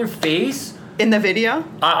smile on your face in the video.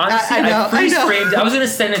 Honestly, I freeze-framed it. I was gonna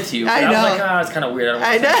send it to you. But I was like, it's kind of weird. I don't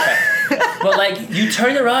want to send it. But you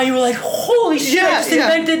turned around, you were like, "Holy shit! I just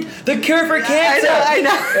invented the cure for cancer." I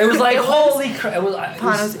know. It was like, holy crap!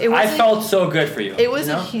 I felt so good for you. It was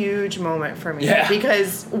a huge moment for me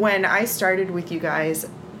because when I started with you guys,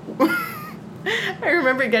 I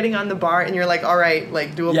remember getting on the bar and you're like, "All right,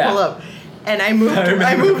 do a pull up." And I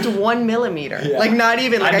moved 1 millimeter. Yeah. Not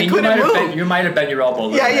even I couldn't move. You might have bent your elbow.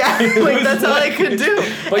 Yeah. That's all I could do.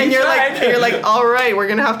 And you're like, all right, we're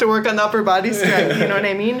gonna have to work on the upper body strength. You know what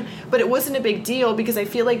I mean? But it wasn't a big deal because I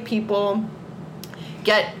feel like people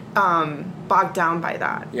get bogged down by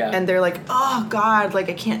that. Yeah. And they're like, oh God,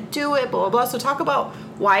 I can't do it. Blah blah blah. So talk about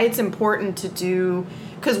why it's important to do.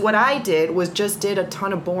 Because what I did was just did a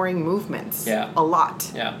ton of boring movements. Yeah. A lot.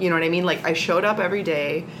 Yeah. You know what I mean? I showed up every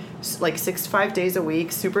day. 6 to 5 days a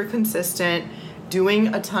week, super consistent,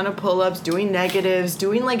 doing a ton of pull-ups, doing negatives,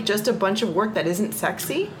 doing just a bunch of work that isn't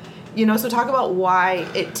sexy. So talk about why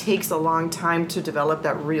it takes a long time to develop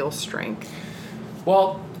that real strength.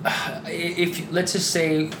 Well, if let's just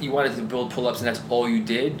say you wanted to build pull-ups and that's all you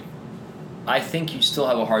did, I think you still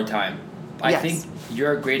have a hard time. I think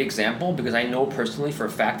you're a great example because I know personally for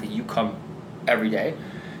a fact that you come every day.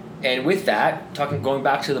 And with that, going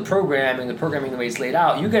back to the programming the way it's laid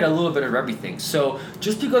out, you get a little bit of everything. So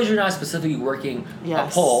just because you're not specifically working a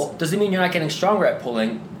pull doesn't mean you're not getting stronger at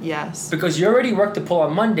pulling. Yes. Because you already worked the pull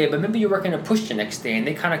on Monday, but maybe you're working a push the next day, and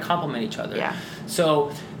they kind of complement each other. Yeah.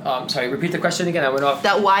 So, sorry, repeat the question again. I went off.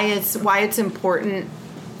 That why it's important,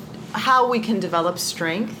 how we can develop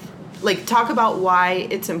strength. Talk about why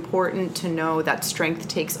it's important to know that strength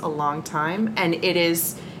takes a long time, and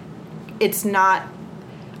it's not.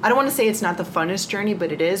 I don't want to say it's not the funnest journey,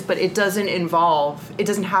 but it is. But it doesn't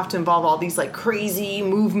have to involve all these crazy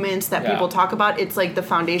movements that people talk about. It's the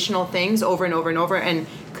foundational things over and over and over, and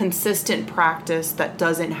consistent practice that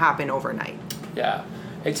doesn't happen overnight. Yeah,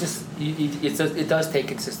 it's just it does take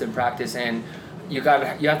consistent practice, and you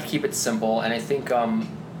have to keep it simple. And I think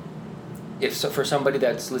for somebody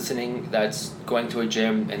that's listening, that's going to a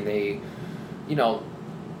gym and they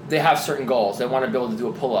have certain goals. They want to be able to do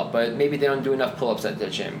a pull-up, but maybe they don't do enough pull-ups at the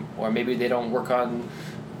gym, or maybe they don't work on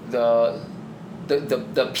the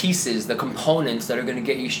pieces, the components that are going to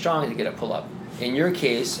get you strong to get a pull-up. In your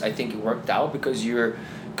case, I think it worked out because you're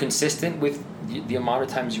consistent with the amount of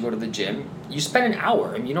times you go to the gym. You spend an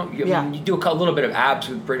hour. I mean, you do a little bit of abs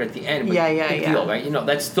with Brit at the end, but big deal, right?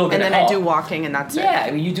 That's still going to help. And then I do walking, and that's it. Yeah,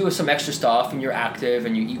 I mean, you do some extra stuff, and you're active,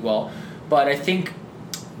 and you eat well. But I think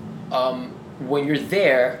when you're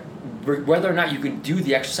there, whether or not you can do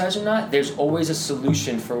the exercise or not, there's always a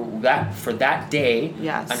solution for that day.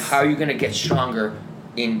 Yes. On how you're going to get stronger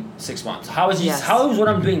in 6 months. How is what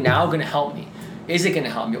I'm doing now going to help me? Is it going to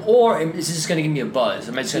help me, or is it just going to give me a buzz?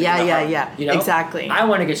 Am I just going to Exactly. I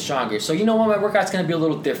want to get stronger, so my workout's going to be a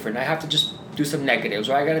little different. I have to just do some negatives,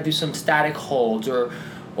 or I got to do some static holds, or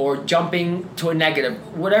jumping to a negative,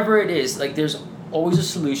 whatever it is. There's always a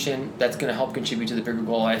solution that's going to help contribute to the bigger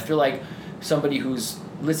goal. I feel like somebody who's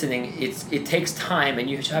listening, it takes time, and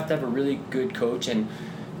you have to have a really good coach and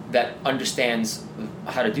that understands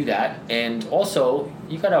how to do that. And also,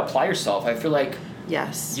 you got to apply yourself. I feel like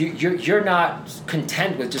Yes. You're not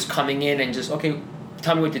content with just coming in and just, okay,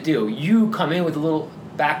 tell me what to do. You come in with a little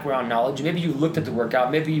background knowledge. Maybe you looked at the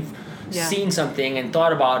workout. Maybe you've seen something and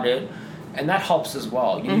thought about it, and that helps as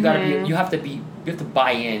well. You have to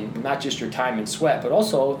buy in, not just your time and sweat, but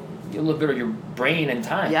also a little bit of your brain and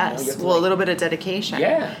time. Yes. A little bit of dedication.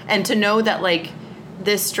 Yeah. And to know that like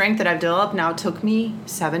this strength that I've developed now took me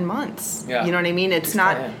 7 months. Yeah. You know what I mean? It's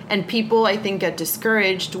not, and people I think get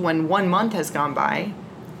discouraged when 1 month has gone by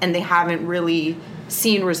and they haven't really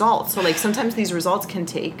seen results. So like sometimes these results can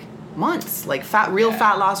take months, like real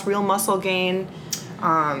fat loss, real muscle gain.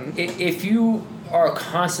 If you are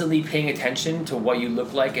constantly paying attention to what you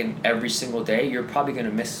look like in every single day, you're probably not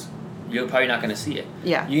going to see it.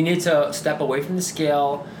 Yeah. You need to step away from the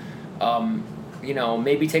scale.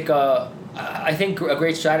 Maybe take I think a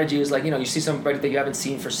great strategy is like, you see somebody that you haven't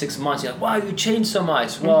seen for 6 months. You're like, wow, you changed so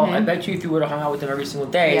much. Well, I bet you if you would have hung out with them every single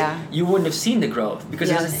day, you wouldn't have seen the growth because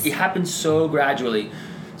it happens so gradually.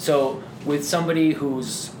 So with somebody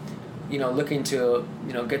who's, looking to,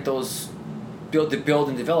 get those build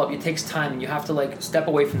and develop, it takes time, and you have to like step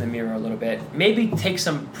away from the mirror a little bit. Maybe take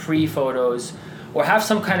some pre-photos or have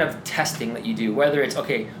some kind of testing that you do, whether it's,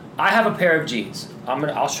 okay, I have a pair of jeans.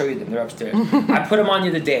 I'll show you them. They're upstairs. I put them on the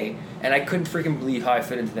other day, and I couldn't freaking believe how I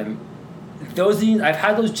fit into them. Those jeans, I've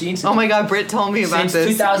had those jeans. Oh my God, Britt told me about this.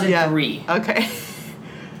 Since 2003. Yeah. Okay.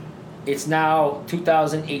 It's now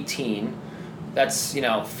 2018. That's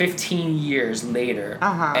 15 years later.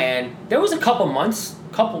 And there was a couple months,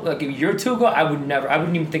 like a year or two ago, I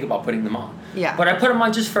wouldn't even think about putting them on. Yeah. But I put them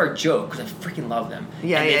on just for a joke because I freaking love them.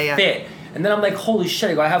 Yeah, and they fit. And then I'm like, holy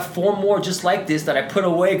shit, I have 4 more just like this that I put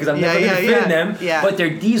away because I'm never going to fit in them. Yeah. But they're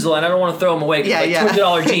diesel and I don't want to throw them away because they're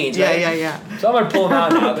like $200 jeans, right? Yeah. So I'm going to pull them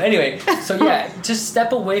out now. But anyway, so just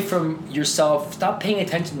step away from yourself. Stop paying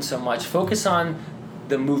attention so much. Focus on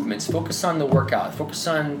the movements. Focus on the workout. Focus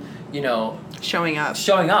on, showing up.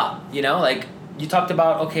 Like you talked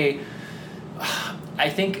about, okay, I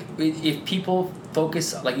think if people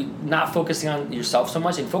focus, like not focusing on yourself so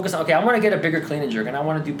much and focus on, okay, I want to get a bigger clean and jerk and I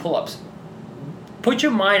want to do pull-ups. Put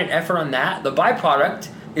your mind and effort on that. The byproduct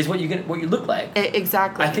is what you look like.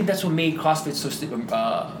 Exactly. I think that's what made CrossFit so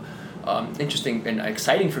interesting and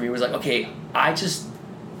exciting for me was like, okay,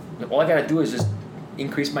 all I got to do is just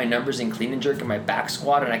increase my numbers in clean and jerk and my back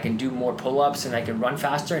squat, and I can do more pull-ups and I can run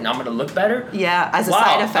faster and I'm going to look better. Yeah, as a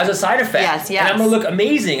side effect. Yes. And I'm going to look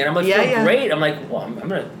amazing and I'm going to feel great. I'm like, well,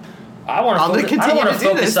 I want to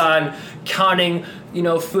focus on counting,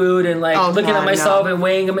 food and looking at myself and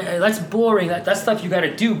weighing them. That's boring. That's stuff you got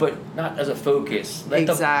to do, but not as a focus. Let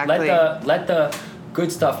the good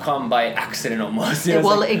stuff come by accident almost.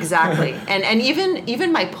 Exactly. And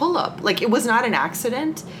even my pull-up, like it was not an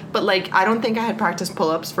accident, but like I don't think I had practiced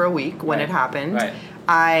pull-ups for a week when it happened. Right.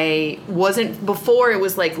 I wasn't before. It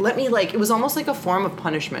was like it was almost like a form of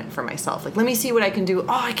punishment for myself. Like, let me see what I can do. Oh,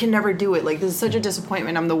 I can never do it. Like, this is such a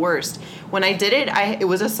disappointment. I'm the worst. When I did it, it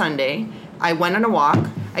was a Sunday. I went on a walk.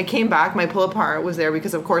 I came back. My pull-up part was there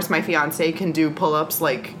because, of course, my fiance can do pull-ups.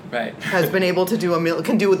 Like, has been able to do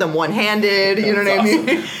can do them one-handed. You know what I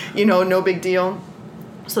mean? No big deal.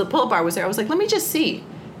 So the pull-up bar was there. I was like, let me just see.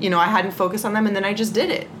 I hadn't focused on them, and then I just did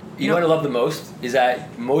it. You know what I love the most is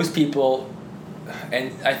that most people.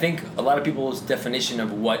 And I think a lot of people's definition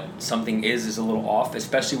of what something is a little off,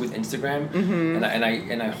 especially with Instagram. Mm-hmm.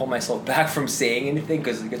 And I hold myself back from saying anything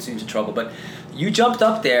because it gets you into trouble. But you jumped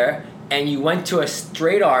up there and you went to a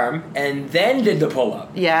straight arm and then did the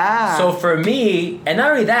pull-up. Yeah. So for me, and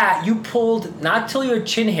not only that, you pulled not till your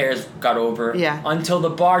chin hairs got over, until the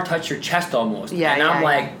bar touched your chest almost. Yeah. And I'm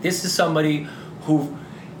like, this is somebody who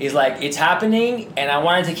is like, it's happening, and I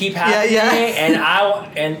wanted to keep happening,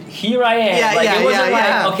 and here I am. It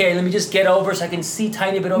wasn't okay, let me just get over so I can see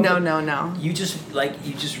tiny bit over. No. You just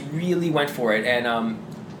really went for it, and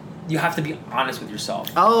you have to be honest with yourself.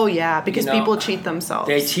 Oh yeah, because people cheat themselves.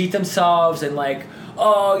 They cheat themselves and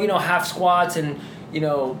half squats and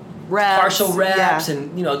reps, partial reps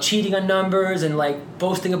and cheating on numbers and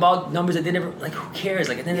boasting about numbers that they never who cares?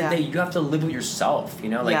 At the end of the day, you have to live with yourself.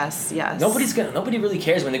 Yes. Nobody really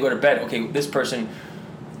cares when they go to bed. Okay, this person,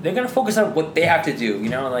 they're gonna focus on what they have to do.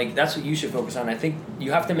 That's what you should focus on. I think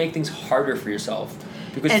you have to make things harder for yourself.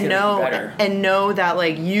 Because it's gonna be better. And know that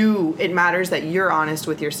it matters that you're honest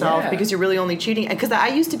with yourself because you're really only cheating. Because I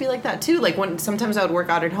used to be like that too. Like when sometimes I would work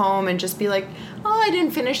out at home and just be like, oh, I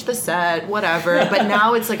didn't finish the set, whatever. But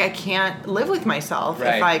now it's like I can't live with myself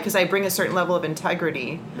because I bring a certain level of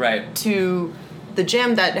integrity to the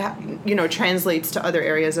gym that translates to other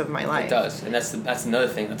areas of my life. It does, and that's another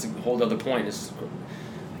thing. That's a whole other point. I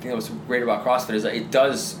think what's great about CrossFit is that it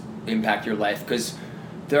does impact your life because.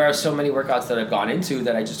 there are so many workouts that I've gone into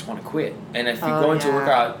that I just want to quit. And if you go into a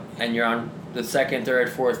workout and you're on the second, third,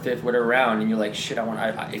 fourth, fifth, whatever round, and you're like, shit,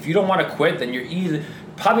 if you don't want to quit, then you're either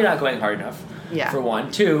probably not going hard enough. Yeah. For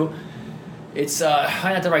one, two, it's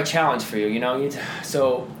not the right challenge for you. You know,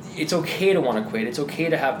 so it's okay to want to quit. It's okay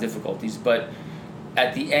to have difficulties, but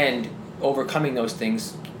at the end, overcoming those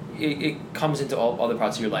things, it comes into all other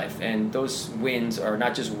parts of your life, and those wins are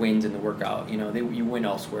not just wins in the workout. You know, you win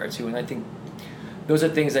elsewhere too, and I think those are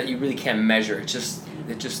things that you really can't measure. It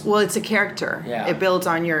just well, it's a character. Yeah. It builds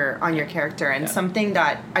on your character, and something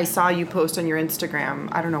that I saw you post on your Instagram.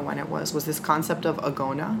 I don't know when it was this concept of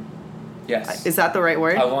agona. Yes. Is that the right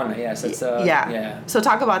word? Agona, yes. It's yeah. So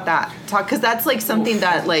talk about that. Because that's like something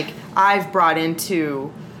that like I've brought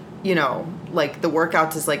into, you know, like the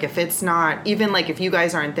workouts is like if it's not, even like if you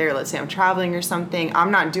guys aren't there, let's say I'm traveling or something,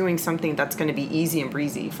 I'm not doing something that's going to be easy and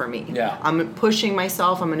breezy for me. Yeah. I'm pushing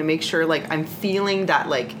myself. I'm going to make sure like I'm feeling that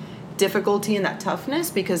like difficulty and that toughness,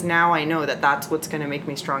 because now I know that that's what's going to make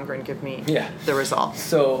me stronger and give me the results.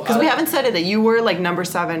 So because we haven't said it, that you were like number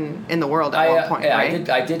 7 in the world at one point, right?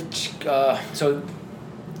 I did. So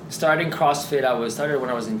starting CrossFit, I started when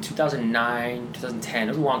I was in 2009, 2010. It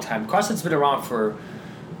was a long time. CrossFit's been around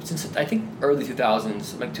since I think early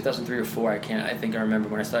 2000s, like 2003 or 4. I think I remember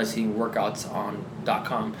when I started seeing workouts on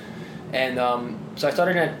 .com, and so I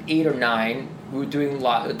started at 8 or 9. We were doing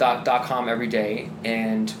 .com every day,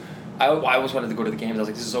 and I always wanted to go to the games. I was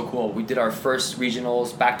like, this is so cool. We did our first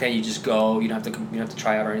regionals. Back then, you just go. You don't have to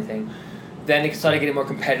try out or anything. Then it started getting more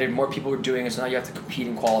competitive. More people were doing it, so now you have to compete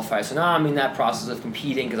and qualify. So now I'm in that process of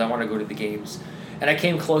competing because I want to go to the games. And I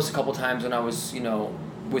came close a couple times when I was,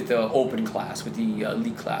 with the open class, with the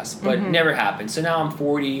elite class, but never happened. So now I'm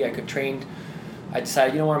 40. I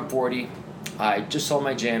decided, I'm 40. I just sold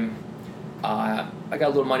my gym. I got a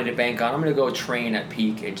little money to bank on. I'm going to go train at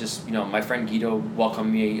Peak. And just, my friend Guido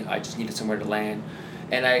welcomed me. I just needed somewhere to land.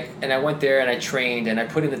 And I went there and I trained and I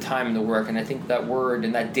put in the time and the work. And I think that word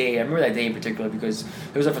and that day, I remember that day in particular because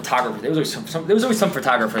there was a photographer. There was always some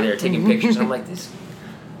photographer there taking pictures. And I'm like, this,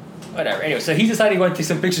 whatever. Anyway, so he decided he wanted to take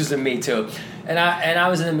some pictures of me too. And I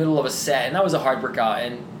was in the middle of a set, and that was a hard workout.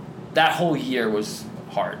 And that whole year was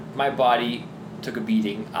hard. My body took a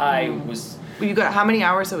beating. You got how many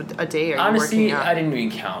hours a day are you honestly, working out? I didn't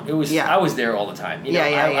even count. It was I was there all the time.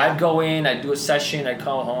 I'd go in, I'd do a session, I'd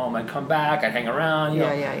come home, I'd come back, I'd hang around.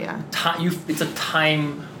 It's a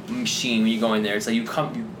time machine when you go in there. It's like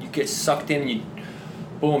you get sucked in,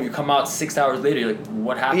 and you come out 6 hours later. You're like,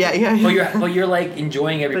 what happened? But you're like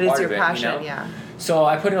enjoying every part of it. But it's your passion, So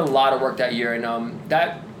I put in a lot of work that year, and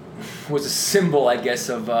that was a symbol, I guess,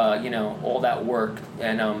 of all that work.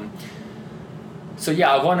 And so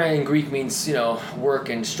agona in Greek means work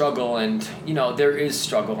and struggle, and there is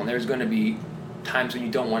struggle, and there's going to be times when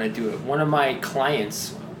you don't want to do it. One of my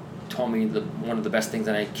clients told me one of the best things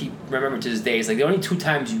that I keep remember to this day is like the only 2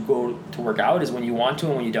 times you go to work out is when you want to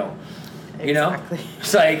and when you don't. Exactly.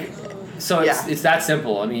 It's like, it's that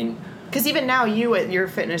simple. I mean, because even now you in your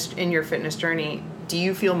fitness journey, do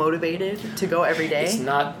you feel motivated to go every day? It's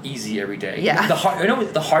not easy every day. Yeah.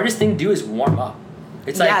 The hardest thing to do is warm up.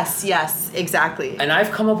 It's like, yes, exactly. And I've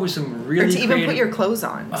come up with some really or to even put your clothes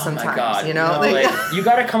on sometimes. My God. You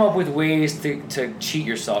got to come up with ways to cheat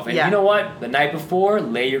yourself. And you know what? The night before,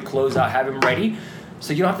 lay your clothes out, have them ready,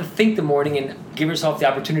 so you don't have to think the morning and give yourself the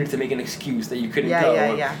opportunity to make an excuse that you couldn't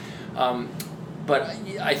go. But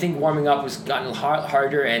I think warming up has gotten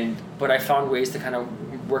harder, but I found ways to kind of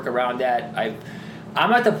work around that.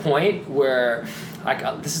 I'm at the point where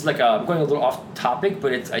this is like I'm going a little off topic,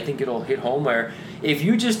 but I think it'll hit home where if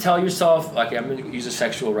you just tell yourself, okay, I'm going to use a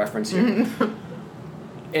sexual reference here.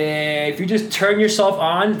 If you just turn yourself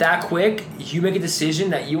on that quick, you make a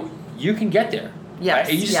decision that you can get there. Yes,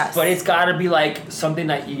 right? But it's got to be like something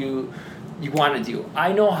that you want to do.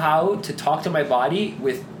 I know how to talk to my body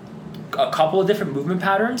with a couple of different movement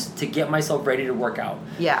patterns to get myself ready to work out.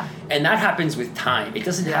 Yeah. And that happens with time. It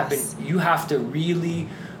doesn't happen. You have to really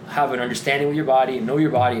have an understanding with your body and know your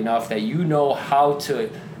body enough that you know how to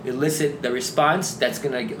elicit the response that's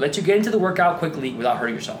going to let you get into the workout quickly without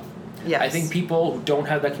hurting yourself. Yes. I think people who don't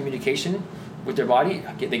have that communication with their body,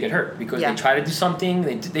 they get hurt because they try to do something,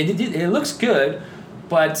 it looks good,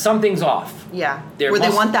 but something's off. Yeah. They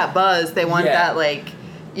want that buzz, they want that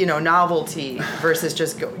novelty versus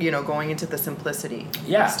just going into the simplicity.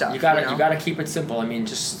 Yeah, stuff, you gotta keep it simple. I mean,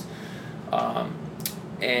 just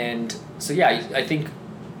and so I think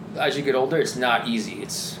as you get older, it's not easy.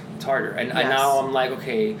 It's harder, and now I'm like,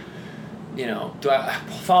 okay,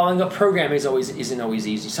 following a program isn't always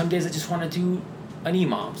easy. Some days I just want to do an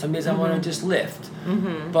EMOM. Some days I want to just lift.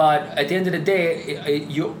 But at the end of the day,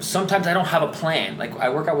 sometimes I don't have a plan. Like I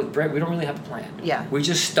work out with Britt, we don't really have a plan. Yeah. We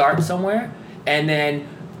just start somewhere, and then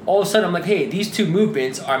all of a sudden I'm like, hey, these two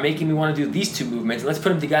movements are making me want to do these two movements. Let's put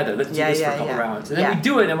them together. Let's do this for a couple rounds. And then we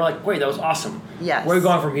do it, and we're like, wait, that was awesome. Yes. Where are we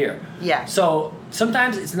going from here? Yeah. So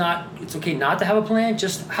sometimes it's okay not to have a plan.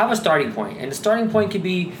 Just have a starting point. And the starting point could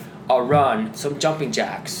be a run, some jumping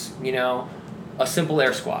jacks, a simple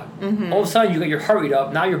air squat. All of a sudden, you got your heart rate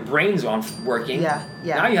up. Now your brain's working. Yeah.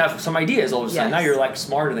 Now you have some ideas all of a sudden. Yes. Now you're like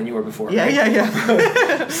smarter than you were before. Yeah, right?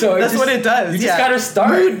 yeah. So that's what it does. You just gotta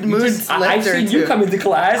start. Mood I've seen you come into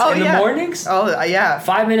class in the mornings. Oh, yeah.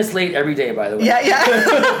 5 minutes late every day, by the way.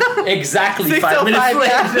 Yeah. Exactly 5 minutes late.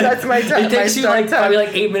 Yeah, that's my time. It takes you probably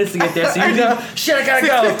 8 minutes to get there. So you shit, I gotta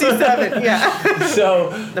go. 6:57. Yeah. So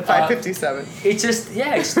the 5:57. It just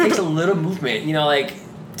takes a little movement.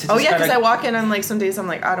 Because I walk in and like some days I'm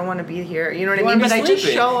like, I don't want to be here. You know what I mean? But I just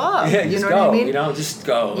show up. Yeah, you know what I mean? Just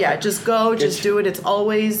go. Yeah, just go, just do it. It's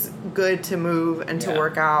always good to move and to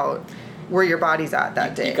work out where your body's at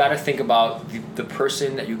that day. You got to think about the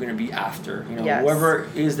person that you're going to be after. Whoever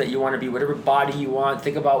it is that you want to be, whatever body you want,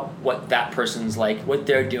 think about what that person's like, what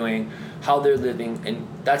they're doing, how they're living, and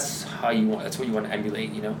that's what you want to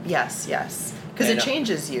emulate, Yes. Because it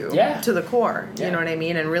changes you to the core. Yeah. You know what I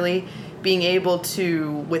mean? And really being able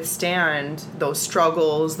to withstand those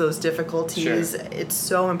struggles, those difficulties, it's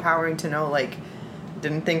so empowering to know, like,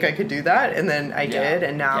 didn't think I could do that, and then I did,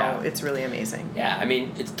 and now it's really amazing. Yeah, I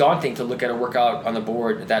mean, it's daunting to look at a workout on the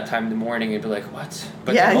board at that time in the morning and be like, what?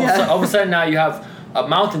 But all of a sudden now you have a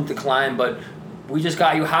mountain to climb, but we just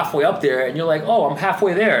got you halfway up there, and you're like, oh, I'm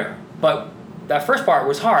halfway there. But that first part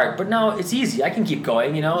was hard, but now it's easy. I can keep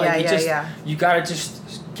going, You gotta just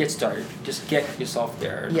get started. Just get yourself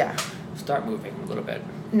there. Yeah. Start moving a little bit.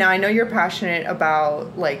 Now, I know you're passionate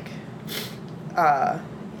about, like,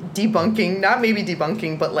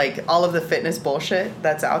 debunking, but, like, all of the fitness bullshit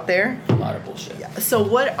that's out there. A lot of bullshit. Yeah. So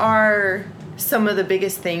what are some of the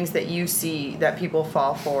biggest things that you see that people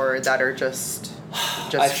fall for that are just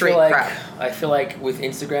straight crap? I feel like with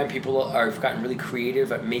Instagram, people have gotten really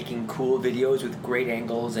creative at making cool videos with great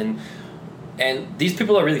angles, and these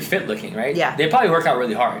people are really fit looking, right? Yeah. They probably work out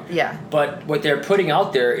really hard. Yeah. But what they're putting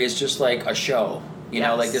out there is just like a show,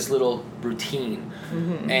 like this little routine.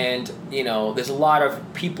 And, there's a lot of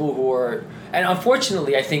people who are, and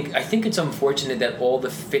unfortunately, I think it's unfortunate that all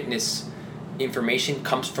the fitness information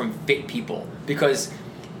comes from fit people, because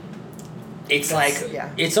it's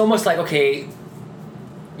it's almost like, okay,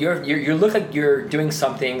 you look like you're doing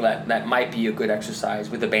something that might be a good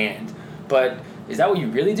exercise with a band, but is that what you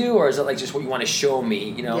really do, or is it like just what you want to show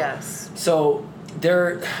me? Yes. So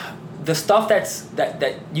the stuff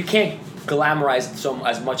that you can't glamorize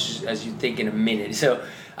as much as you think in a minute. So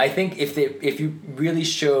I think if you really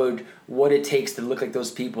showed what it takes to look like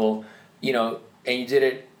those people, and you did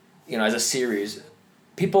it, as a series,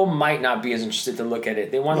 people might not be as interested to look at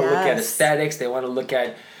it. They want to look at aesthetics. They want to look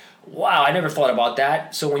at, wow, I never thought about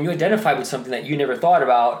that. So when you identify with something that you never thought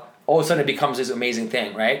about, all of a sudden it becomes this amazing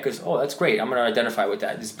thing, right? Because, oh, that's great. I'm going to identify with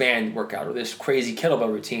that. This band workout or this crazy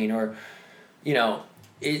kettlebell routine, or,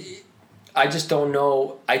 I just don't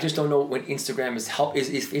know. I just don't know when Instagram is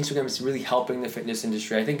if Instagram is really helping the fitness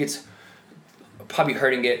industry. I think it's probably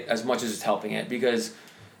hurting it as much as it's helping it, because,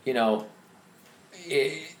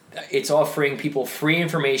 it's offering people free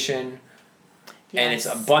information, and it's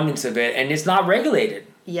abundance of it, and it's not regulated.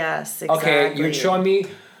 Yes, exactly. Okay, you're showing me.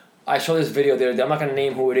 I saw this video there. I'm not going to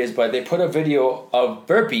name who it is, but they put a video of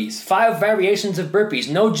burpees, 5 variations of burpees,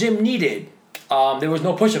 no gym needed. There was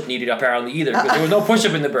no push-up needed apparently either, because there was no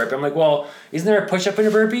push-up in the burpee. I'm like, well, isn't there a push-up in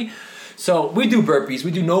a burpee? So we do burpees.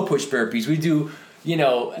 We do no-push burpees. We do,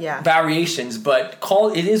 variations, but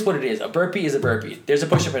it is what it is. A burpee is a burpee. There's a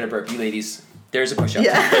push-up in a burpee, ladies. There's a push-up.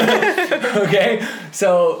 Yeah. Okay?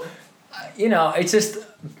 So, it's just...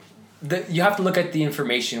 you have to look at the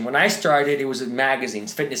information. When I started, it was in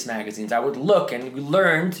magazines, fitness magazines. I would look, and we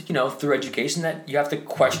learned, through education, that you have to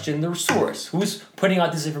question the source. Who's putting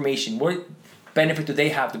out this information? What benefit do they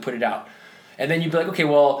have to put it out? And then you'd be like, okay,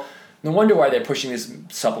 well, no wonder why they're pushing this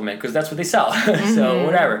supplement, because that's what they sell. So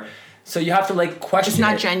whatever. So you have to question. It's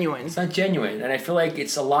not genuine. It's not genuine, and I feel like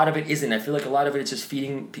a lot of it isn't. I feel like a lot of it is just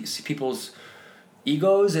feeding people's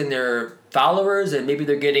egos and their followers, and maybe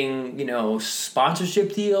they're getting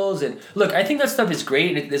sponsorship deals. And look, I think that stuff is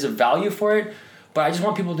great. There's a value for it, but I just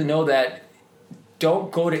want people to know that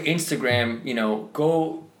don't go to Instagram.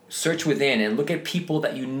 Go search within and look at people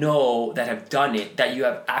that that have done it, that you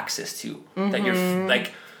have access to. That you're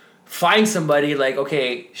find somebody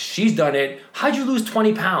okay, she's done it. How'd you lose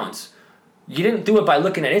 20 pounds? you didn't do it by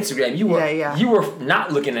looking at Instagram. You were you were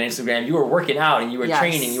not looking at Instagram. You were working out and you were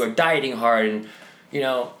training. You were dieting hard, and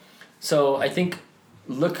So I think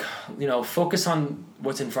focus on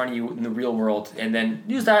what's in front of you in the real world, and then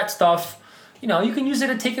use that stuff. You can use it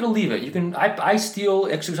and take it or leave it. You can. I steal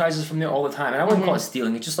exercises from there all the time, and I wouldn't call it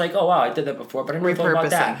stealing. It's just like, oh wow, I did that before, but I never thought about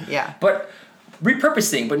that. Yeah. But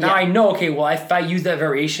repurposing. But now I know. Okay, well, if I use that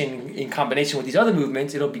variation in combination with these other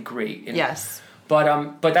movements, it'll be great. Yes.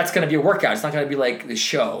 But that's gonna be a workout. It's not gonna be like the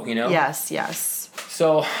show. Yes. Yes.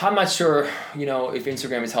 So I'm not sure. If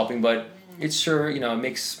Instagram is helping, but it's sure.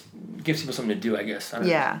 Gives people something to do, I guess. I don't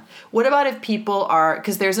know. What about if people are,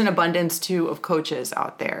 because there's an abundance too of coaches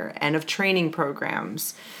out there and of training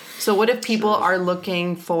programs. So what if people are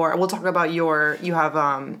looking for, we'll talk about you have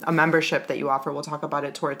a membership that you offer. We'll talk about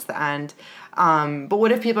it towards the end. But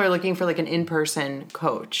what if people are looking for like an in-person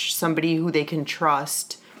coach, somebody who they can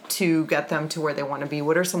trust to get them to where they want to be?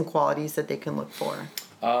 What are some qualities that they can look for?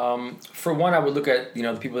 For one, I would look at,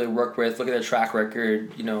 the people they work with, look at their track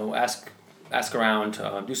record, ask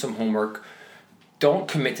around, do some homework. Don't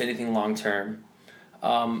commit to anything long term.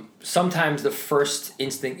 Sometimes the first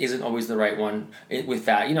instinct isn't always the right one with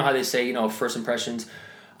that. You know how they say, first impressions.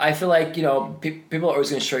 I feel like, people are always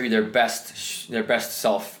going to show you their best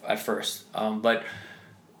self at first. But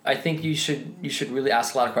I think you should really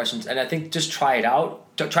ask a lot of questions, and I think just try it out.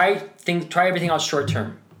 Try everything out short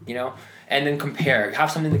term, and then compare.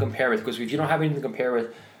 Have something to compare with, because if you don't have anything to compare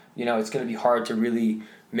with, it's going to be hard to really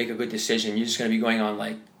make a good decision. You're just going to be going on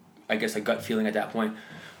a gut feeling at that point.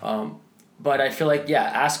 But I feel like,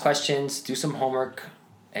 ask questions, do some homework,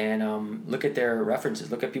 and look at their references.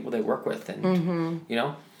 Look at people they work with, and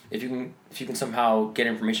if you can somehow get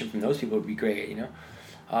information from those people, it would be great.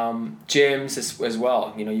 Gyms as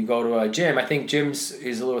well. You go to a gym. I think gyms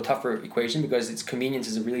is a little tougher equation because its convenience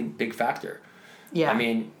is a really big factor. Yeah. I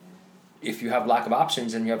mean, if you have lack of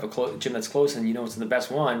options and you have a gym that's close and it's the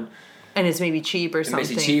best one. And it's maybe cheap or something.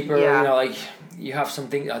 Maybe cheaper, you have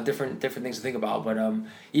something different things to think about. But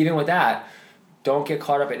even with that, don't get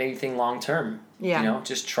caught up in anything long term. Yeah.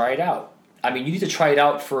 Just try it out. I mean, you need to try it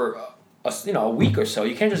out for a week or so.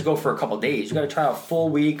 You can't just go for a couple of days. You got to try a full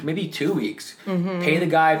week, maybe 2 weeks. Mm-hmm. Pay the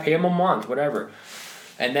guy, pay him a month, whatever,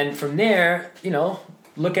 and then from there,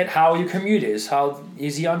 look at how your commute is. How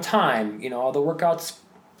is he on time? Are the workouts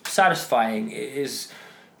satisfying? Is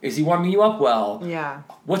he warming you up well? Yeah.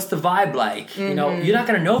 What's the vibe like? Mm-hmm. You're not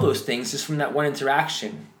going to know those things just from that one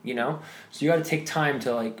interaction, So you got to take time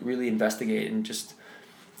to really investigate, and just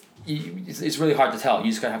it's really hard to tell.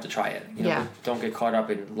 You just got to have to try it. But don't get caught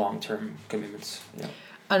up in long-term commitments.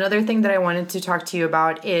 Another thing that I wanted to talk to you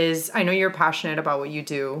about is, I know you're passionate about what you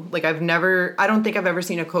do. I don't think I've ever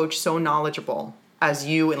seen a coach so knowledgeable as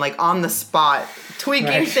you, and on the spot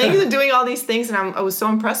tweaking things and doing all these things. And I was so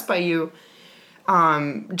impressed by you.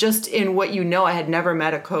 Just in what I had never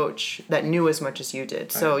met a coach that knew as much as you did.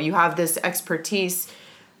 Right. So you have this expertise.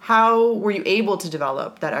 How were you able to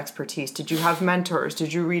develop that expertise? Did you have mentors?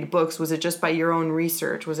 Did you read books? Was it just by your own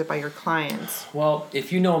research? Was it by your clients? Well,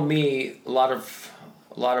 if you know me, a lot of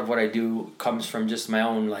what I do comes from just my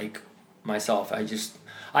own, myself.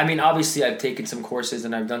 Obviously I've taken some courses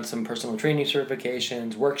and I've done some personal training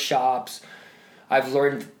certifications, workshops. I've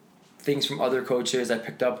learned things from other coaches. I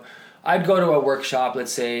picked up. I'd go to a workshop,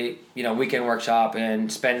 let's say, weekend workshop,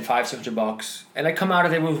 and spend $500-$600, and I come out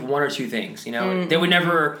of it with one or two things. They would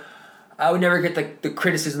never. I would never get the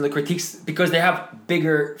criticism, the critiques, because they have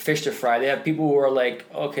bigger fish to fry. They have people who are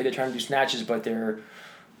okay, they're trying to do snatches, but their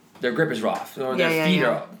grip is rough, or their feet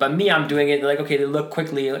are. But me, I'm doing it. Okay, they look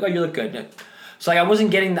quickly, oh, you look good. So I wasn't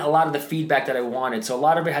getting a lot of the feedback that I wanted. So a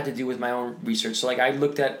lot of it had to do with my own research. So I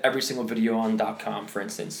looked at every single video on .com, for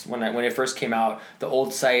instance. When it first came out, the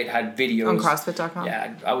old site had videos. On CrossFit.com?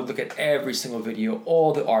 Yeah, I would look at every single video,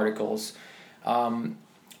 all the articles. And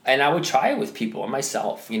I would try it with people and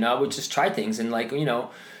myself. I would just try things. And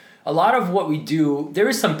a lot of what we do, there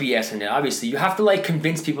is some BS in it, obviously. You have to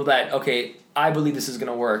convince people that, okay, I believe this is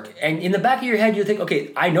going to work. And in the back of your head, you think,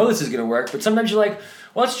 okay, I know this is going to work. But sometimes you're like,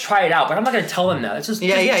 well, let's try it out. But I'm not going to tell them that. Let's just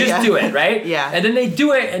do it, right? Yeah. And then they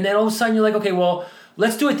do it. And then all of a sudden you're like, okay, well,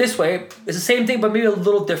 let's do it this way. It's the same thing, but maybe a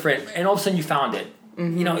little different. And all of a sudden you found it.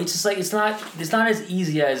 Mm-hmm. It's just it's not as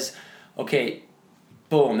easy as, okay,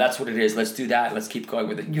 boom, that's what it is. Let's do that. Let's keep going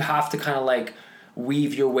with it. You have to kind of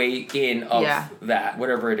weave your way in of that,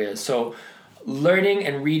 whatever it is. So learning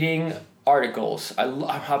and reading articles.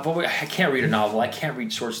 I can't read a novel. I can't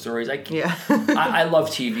read short stories. I love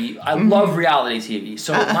TV. I love reality TV.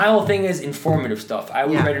 So my whole thing is informative stuff. I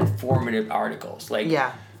would read informative articles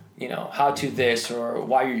how to this, or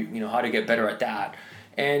why how to get better at that.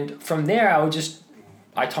 And from there I would just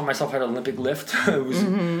I taught myself how to Olympic lift. It was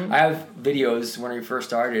I have videos when I first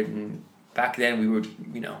started, and back then we were,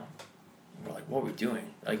 we're like, what are we doing?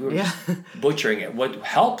 Like we were just butchering it. What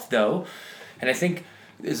helped though, and I think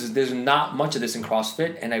there's not much of this in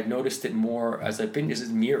CrossFit, and I've noticed it more as I've been, is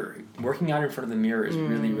the mirror. Working out in front of the mirror is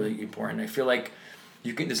really, really important. I feel like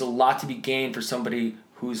there's a lot to be gained for somebody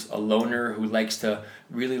who's a loner, who likes to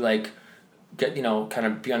really like get, kind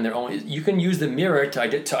of be on their own. You can use the mirror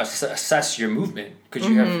to assess your movement, because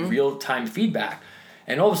you have real-time feedback.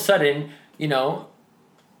 And all of a sudden,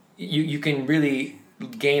 you can really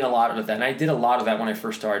gain a lot of that. And I did a lot of that when I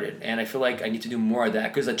first started, and I feel like I need to do more of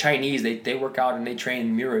that, because the Chinese, they work out and they train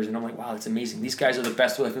in mirrors, and I'm like, wow, that's amazing. These guys are the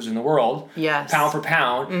best lifters in the world, pound for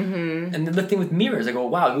pound, and they're lifting with mirrors. I go,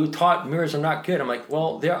 wow, you taught mirrors are not good. I'm like,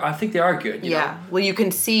 well, I think they are good. You know? Well, you can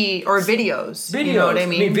see, or videos. You know what I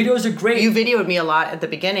mean? Videos are great. You videoed me a lot at the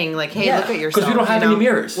beginning, like, hey, look at yourself. Because we don't have any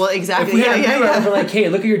mirrors. Well, exactly. If we had a mirror, I'd be like, hey,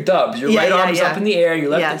 look at your dubs. Your right arm is up in the air. Your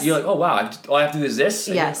left, you're like, oh wow, all I have to do is this.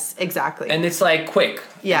 Yes, exactly. And it's like quick.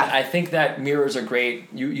 Yeah. And I think that mirrors are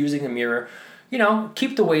great. Using a mirror,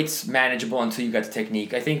 keep the weights manageable until you get the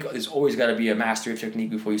technique. I think there's always got to be a mastery of technique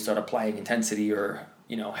before you start applying intensity or,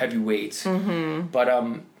 heavy weights. But,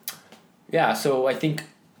 so I think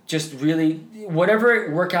just really, whatever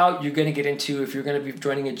workout you're going to get into, if you're going to be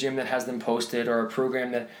joining a gym that has them posted, or a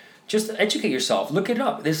program that, just educate yourself. Look it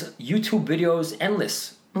up. There's YouTube videos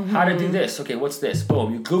endless. How to do this. Okay, what's this?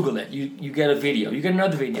 Boom. You Google it. You get a video. You get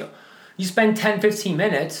another video. You spend 10, 15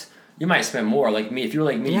 minutes, you might spend more, like me. If you're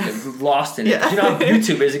like me, you get lost in it. You know how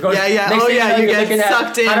YouTube is. It goes, next thing you get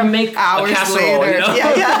sucked in how to make hours a casserole,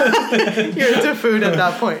 later. You're into food at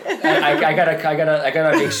that point. I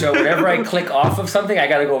gotta make sure whenever I click off of something, I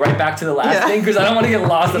gotta go right back to the last thing, because I don't want to get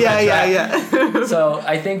lost in that track. So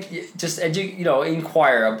I think just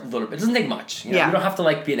inquire a little bit. It doesn't take much. You don't have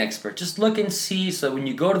to be an expert. Just look and see, so when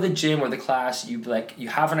you go to the gym or the class, you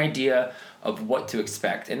have an idea of what to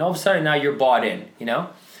expect, and all of a sudden now you're bought in,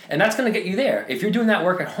 and that's going to get you there. If you're doing that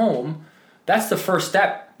work at home, that's the first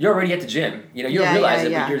step. You're already at the gym, you don't realize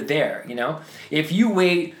it, but you're there. If you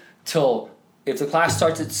wait if the class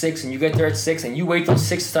starts at 6 and you get there at 6 and you wait till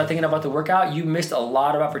 6 to start thinking about the workout, you missed a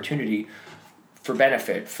lot of opportunity for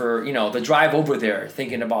benefit, for the drive over there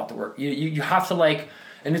thinking about the work. You have to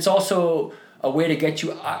and it's also a way to get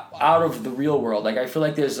you out of the real world. I feel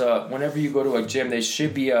like there's whenever you go to a gym, there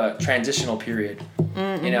should be a transitional period,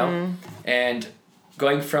 and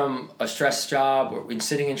going from a stress job or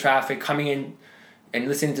sitting in traffic, coming in and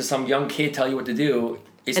listening to some young kid tell you what to do.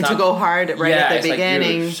 To go hard at the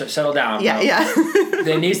beginning. Settle down.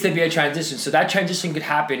 There needs to be a transition. So that transition could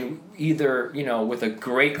happen either, with a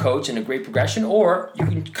great coach and a great progression, or you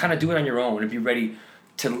can kind of do it on your own and be ready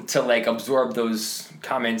to absorb those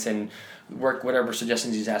comments and work whatever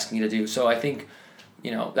suggestions he's asking you to do. So I think,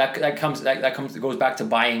 that goes back to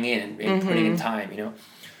buying in and putting in time,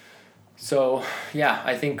 So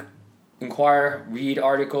I think inquire, read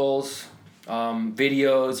articles,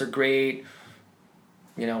 videos are great,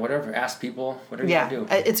 whatever, ask people, whatever you do.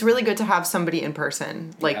 It's really good to have somebody in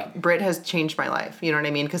person. Britt has changed my life, you know what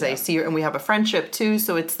I mean? Because I see her, and we have a friendship too,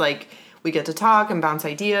 so it's we get to talk and bounce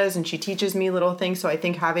ideas, and she teaches me little things. So I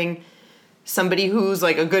think having somebody who's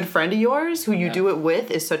a good friend of yours who you do it with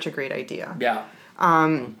is such a great idea.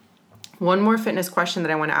 One more fitness question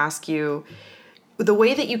that I want to ask you. The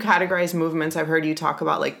way that you categorize movements, I've heard you talk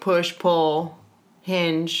about push, pull,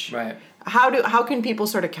 hinge. Right. How can people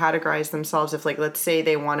sort of categorize themselves if let's say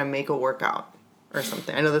they want to make a workout or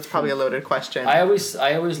something? I know that's probably a loaded question. I always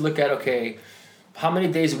look at, okay, how many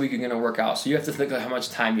days a week you're going to work out. So you have to think of how much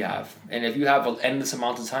time you have. And if you have an endless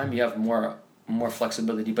amount of time, you have more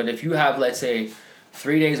flexibility. But if you have, let's say,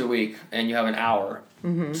 3 days a week and you have an hour,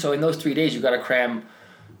 so in those 3 days you got to cram,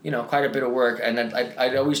 quite a bit of work. And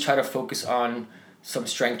I'd always try to focus on some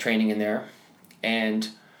strength training in there, and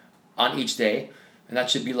on each day, and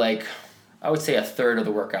that should be I would say a third of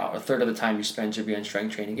the workout, a third of the time you spend should be on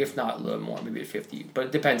strength training, if not a little more, maybe 50, but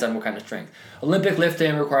it depends on what kind of strength. Olympic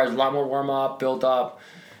lifting requires a lot more warm up, build up.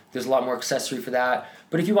 There's a lot more accessory for that.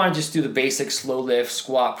 But if you want to just do the basic slow lift,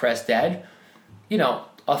 squat, press, dead,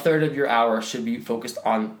 a third of your hour should be focused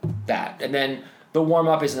on that. And then the warm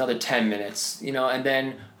up is another 10 minutes, and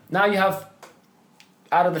then now you have,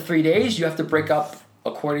 out of the 3 days, you have to break up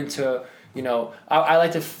according to, I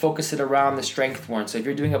like to focus it around the strength one. So if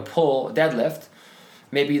you're doing a pull, deadlift,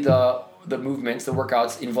 maybe the movements, the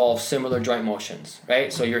workouts involve similar joint motions,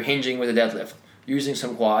 right? So you're hinging with a deadlift, using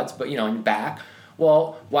some quads, but, in your back.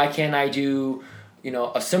 Well, why can't I do,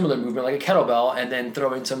 a similar movement like a kettlebell and then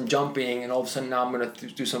throw in some jumping, and all of a sudden now I'm going to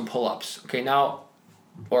do some pull-ups. Okay, now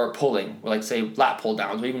or pulling, or like say lat pull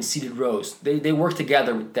downs, or even seated rows. They work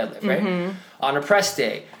together with deadlift, right? On a press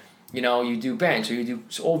day, you do bench, or you do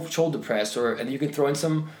shoulder press, and you can throw in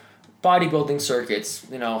some bodybuilding circuits,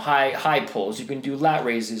 high pulls. You can do lat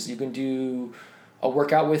raises. You can do a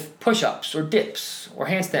workout with push-ups or dips or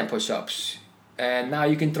handstand push-ups. And now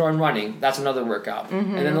you can throw in running. That's another workout.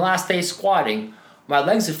 And then the last day, squatting. My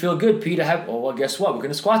legs feel good, Pete. Well, guess what? We're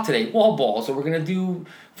going to squat today. Wall balls. Or we're going to do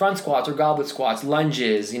front squats or goblet squats,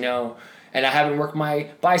 lunges, and I haven't worked my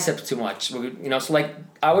biceps too much. So like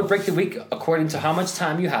I would break the week according to how much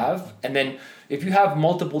time you have. And then if you have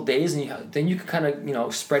multiple days, then you can kind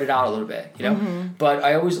of, spread it out a little bit, But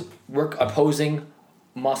I always work opposing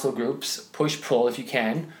muscle groups, push-pull if you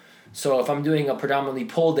can. So if I'm doing a predominantly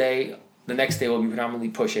pull day, the next day will be predominantly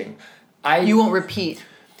pushing. You won't repeat.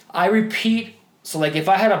 I repeat. So like if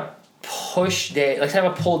I had a push day, like I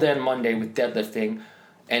have a pull day on Monday with deadlifting,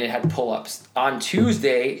 and it had pull-ups. On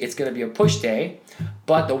Tuesday, it's going to be a push day,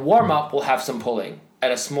 but the warm-up will have some pulling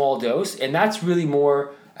at a small dose, and that's really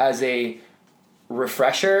more as a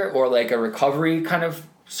refresher or like a recovery kind of.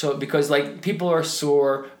 So because like people are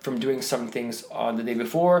sore from doing some things on the day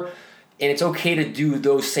before, and it's okay to do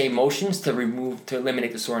those same motions to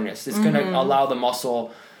eliminate the soreness. It's going to allow the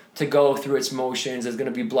muscle to go through its motions. There's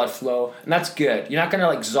going to be blood flow, and that's good. You're not going to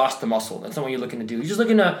like exhaust the muscle. That's not what you're looking to do. You're just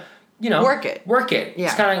looking to, work it. Yeah.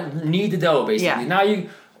 Just kind of knead the dough, basically. Yeah. Now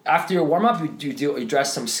after your warm up, you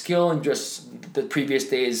address some skill and just the previous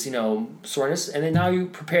day's, soreness, and then now you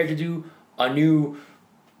prepare to do a new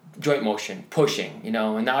joint motion, pushing,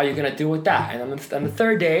 and now you're gonna deal with that. And on the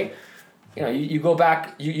third day, you go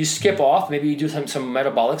back, you skip off, maybe you do some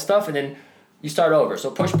metabolic stuff, and then you start over. So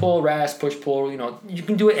push pull, rest, push pull. You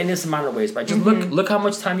can do it in this amount of ways, but just look how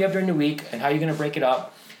much time you have during the week and how you're gonna break it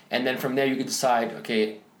up, and then from there you can decide,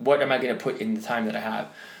 okay, what am I gonna put in the time that I have,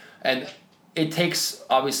 and it takes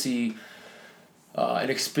obviously an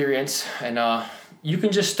experience, and you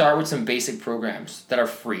can just start with some basic programs that are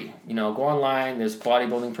free. Go online. There's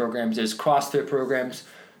bodybuilding programs. There's CrossFit programs.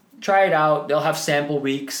 Try it out. They'll have sample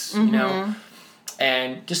weeks.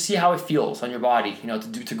 And just see how it feels on your body.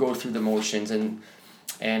 To go through the motions and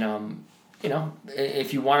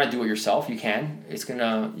if you want to do it yourself, you can.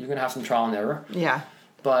 You're gonna have some trial and error. Yeah.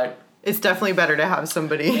 But it's definitely better to have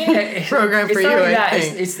somebody program for you.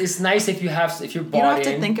 It's nice if you're bought in. You don't have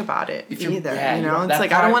to think about it either. It's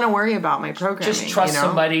like I don't want to worry about my programming. Just trust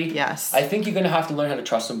somebody. Yes. I think you're gonna have to learn how to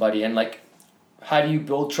trust somebody, and like, how do you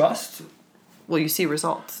build trust? Well, you see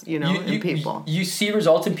results, in people. You see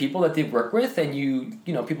results in people that they work with, and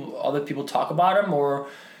other people talk about them,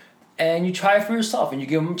 and you try it for yourself, and you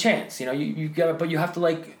give them a chance. You gotta, but you have to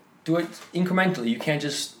like do it incrementally. You can't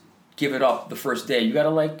just give it up the first day. You gotta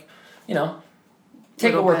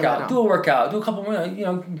take a workout, do a couple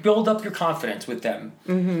more, build up your confidence with them.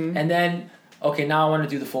 And then, okay, now I want to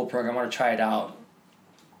do the full program. I want to try it out.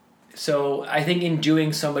 So I think in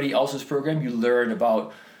doing somebody else's program, you learn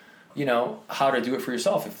about, how to do it for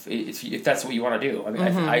yourself if that's what you want to do. I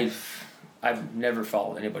mean, I've never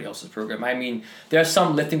followed anybody else's program. I mean, there are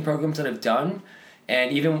some lifting programs that I've done,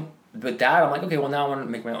 and even with that, I'm like, okay, well now I want to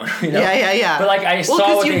make my own. Yeah. But like I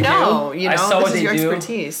saw what they do. I saw this what is your they do.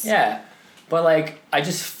 Expertise. Yeah, but like I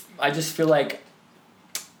just feel like,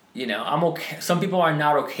 I'm okay. Some people are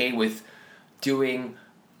not okay with doing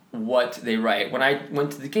what they write. When I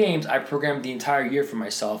went to the games, I programmed the entire year for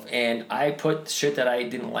myself, and I put shit that I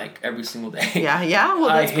didn't like every single day. Yeah. Well,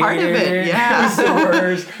 that's part of it. Yeah. It was the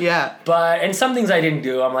worst. Yeah. And some things I didn't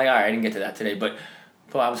do. I'm like, all right, I didn't get to that today, but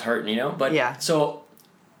I was hurting, But yeah. So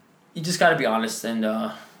you just got to be honest and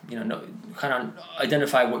kind of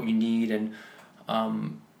identify what you need, and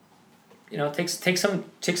take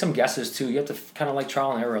some guesses too. You have to kind of like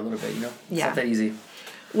trial and error a little bit. It's not that easy.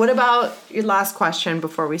 What about your last question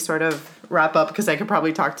before we sort of wrap up? Because I could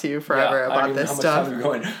probably talk to you forever about this stuff. How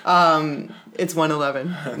much time are we going? It's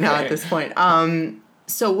 1:11 now at this point.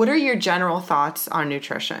 So what are your general thoughts on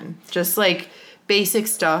nutrition? Just like basic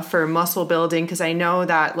stuff for muscle building, because I know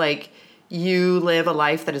that like you live a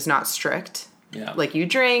life that is not strict. Yeah. Like you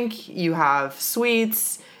drink, you have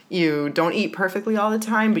sweets, you don't eat perfectly all the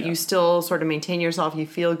time, but you still sort of maintain yourself, you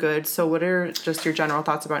feel good. So what are just your general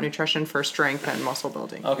thoughts about nutrition for strength and muscle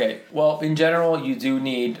building? Okay. Well, in general, you do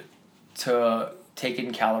need to take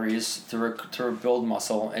in calories to build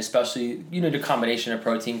muscle, especially, the combination of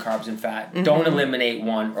protein, carbs, and fat. Mm-hmm. Don't eliminate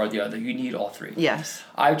one or the other. You need all three. Yes.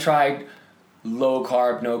 I've tried low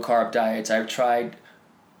carb, no carb diets. I've tried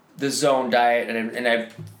the zone diet, and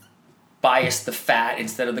I've biased the fat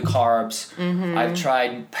instead of the carbs. Mm-hmm. I've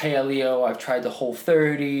tried paleo. I've tried the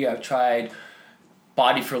Whole30. I've tried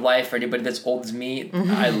Body for Life for anybody that's old as me.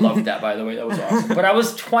 I loved that, by the way. That was awesome. But I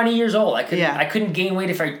was 20 years old. I couldn't gain weight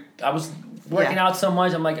if I was working out so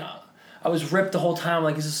much. I'm like, I was ripped the whole time. I'm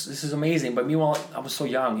like, this is amazing. But meanwhile, I was so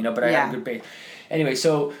young, but I had a good base. Anyway,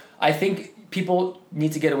 so I think people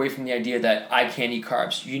need to get away from the idea that I can't eat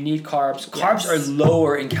carbs. You need carbs. Carbs are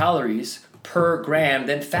lower in calories per gram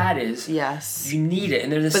than fat is. Yes. You need it,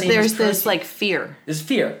 and they're the same. But there's as protein. this like fear. There's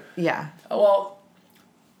fear. Yeah. Well,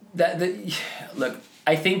 look,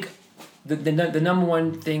 I think the number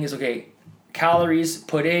one thing is, okay, calories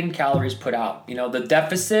put in, calories put out. The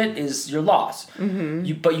deficit is your loss.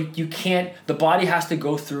 Mm-hmm. But you can't. The body has to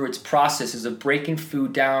go through its processes of breaking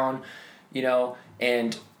food down.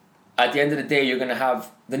 And at the end of the day, you're gonna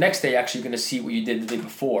have the next day. Actually, you're gonna see what you did the day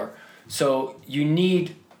before. So you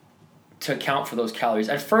need to account for those calories.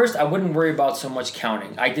 At first, I wouldn't worry about so much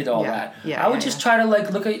counting. I did all that. I would just try to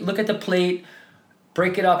look at the plate,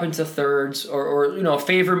 break it up into thirds, or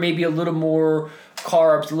favor maybe a little more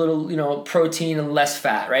carbs, a little protein and less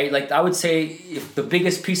fat, right? Like I would say, if the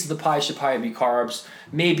biggest piece of the pie should probably be carbs.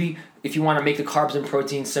 Maybe if you want to make the carbs and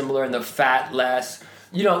protein similar and the fat less.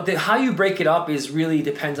 How you break it up is really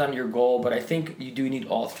depends on your goal, but I think you do need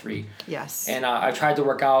all three. Yes. And I tried to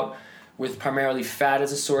work out with primarily fat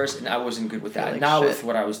as a source, and I wasn't good with that. Not with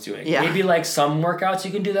what I was doing. Yeah. Maybe like some workouts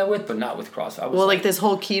you can do that with, but not with CrossFit. Like this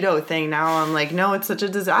whole keto thing now, I'm like, no, it's such a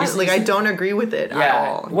disaster. I don't agree with it at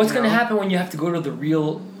all. What's going to happen when you have to go to the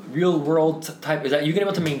real world type? Is that you going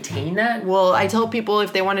to be able to maintain that? Well, I tell people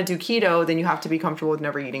if they want to do keto, then you have to be comfortable with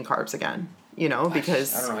never eating carbs again.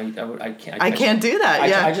 Because I don't know. I can't do that.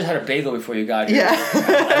 I just had a bagel before you got here. Yeah.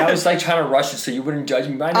 And I was like trying to rush it so you wouldn't judge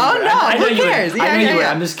me. But who cares? I know you would.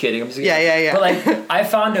 I'm just kidding. Yeah. But like, I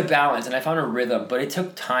found a balance and I found a rhythm, but it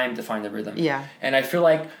took time to find the rhythm. Yeah. And I feel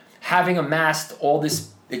like having amassed all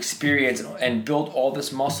this experience and built all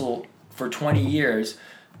this muscle for 20 years,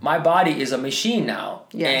 my body is a machine now.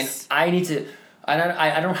 Yes. And I need to.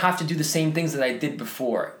 I don't have to do the same things that I did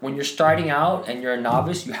before. When you're starting out and you're a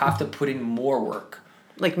novice, you have to put in more work.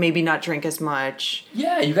 Like maybe not drink as much.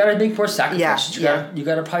 Yeah, you got to make more sacrifices. Yeah. You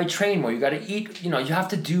got to probably train more. You got to eat. You have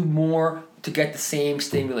to do more to get the same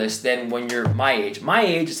stimulus than when you're my age. My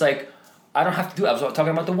age, it's like I don't have to do. I was talking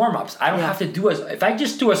about the warm ups. I don't have to do if I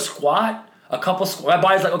just do a squat. A couple my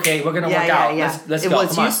body's like, okay, we're gonna work out. Yeah. Let's go.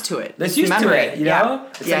 It's used to it. Let's used to it.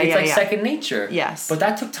 It's like second nature. Yes. But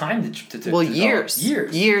that took time to years,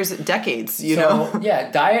 decades.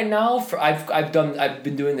 Diet now. I've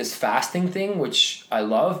been doing this fasting thing, which I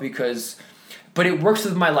love but it works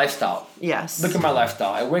with my lifestyle. Yes. Look at my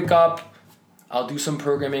lifestyle. I wake up, I'll do some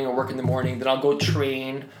programming or work in the morning, then I'll go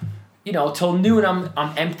train. Till noon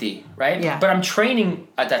I'm empty, right? Yeah. But I'm training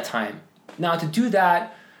at that time. Now to do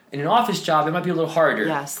that. In an office job, it might be a little harder.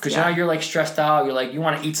 Yes. Because now you're like stressed out. You're like, you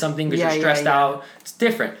want to eat something because you're stressed out. It's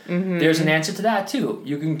different. Mm-hmm. There's an answer to that too.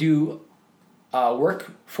 You can do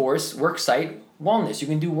work site wellness. You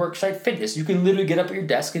can do work site fitness. You can literally get up at your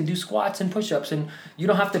desk and do squats and push-ups, and you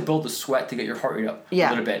don't have to build the sweat to get your heart rate up a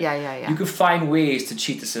little bit. Yeah. You can find ways to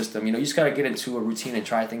cheat the system. You just got to get into a routine and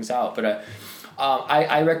try things out. But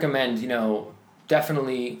I recommend,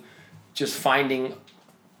 definitely just finding.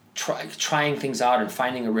 Trying things out and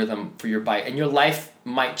finding a rhythm for your bite, and your life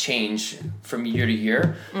might change from year to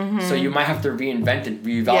year. Mm-hmm. So you might have to reinvent it,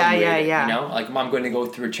 reevaluate it. Like I'm going to go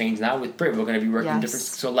through a change now with Britt. We're going to be working different.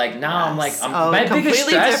 So like now I'm like my biggest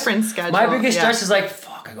stress. Different schedule. My biggest stress is like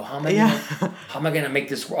fuck. I go how am I going to make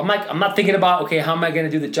this work? I'm not thinking about how am I going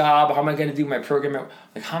to do the job? How am I going to do my program?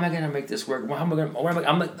 Like how am I going to make this work? How am I going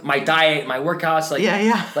to? My diet, my workouts.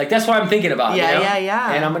 Like that's what I'm thinking about.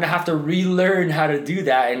 Yeah. And I'm going to have to relearn how to do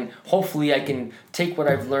that, and hopefully I can take what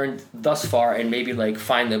I've learned thus far and maybe like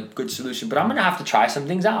find a good solution. But I'm going to have to try some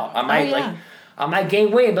things out. I might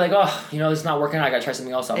gain weight and be like, it's not working out. I got to try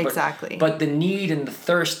something else out. Exactly. But the need and the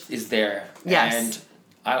thirst is there. Yes. And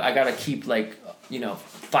I got to keep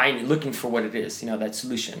looking for what it is, that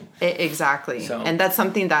solution. Exactly. And that's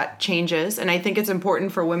something that changes. And I think it's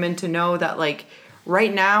important for women to know that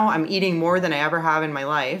right now I'm eating more than I ever have in my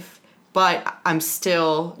life, but I'm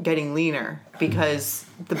still getting leaner because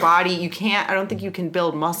the body, I don't think you can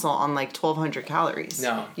build muscle on 1,200 calories.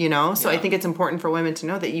 No. So I think it's important for women to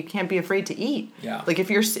know that you can't be afraid to eat. Yeah.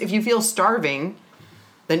 If you feel starving,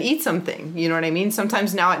 then eat something. You know what I mean?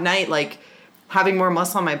 Sometimes now at night, having more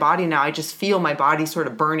muscle on my body now, I just feel my body sort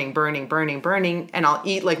of burning, and I'll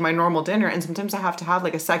eat my normal dinner, and sometimes I have to have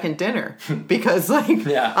a second dinner because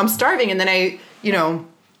I'm starving, and then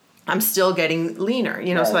I'm still getting leaner,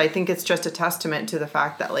 Right. So I think it's just a testament to the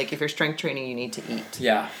fact that if you're strength training, you need to eat.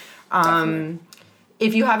 Yeah.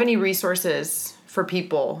 If you have any resources for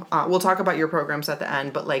people? We'll talk about your programs at the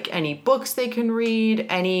end, but like any books they can read,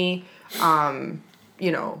 any,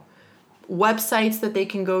 websites that they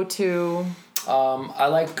can go to. I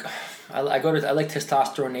like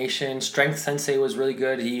Testosterone Nation. Strength Sensei was really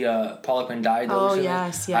good. He Paul Ekman died though. Oh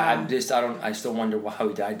yes, yeah. I still wonder how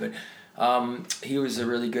he died, but he was a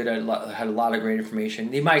really good. Had a lot of great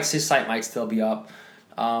information. His site might still be up.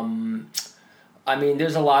 I mean,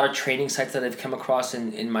 there's a lot of training sites that I've come across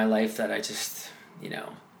in my life that I just,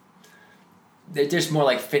 they're just more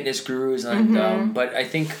like fitness gurus. And, but I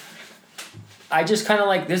think I just kind of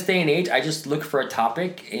like this day and age, I just look for a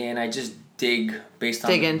topic and I just dig based on...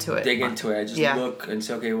 Dig into it. I just look and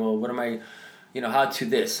say, okay, well, what am I... how to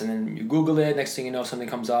this, and then you Google it. Next thing you know, something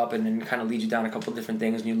comes up, and then kind of leads you down a couple of different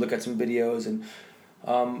things, and you look at some videos, and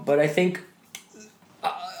but I think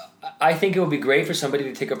it would be great for somebody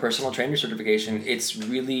to take a personal trainer certification. It's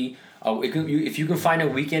really if you can find a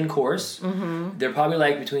weekend course, they're probably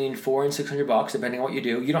like between $400 and $600 depending on what you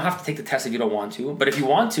do. You don't have to take the test if you don't want to, but if you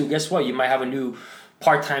want to, guess what? You might have a new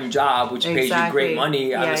part-time job which pays you great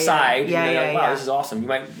money on the side. Wow, this is awesome. You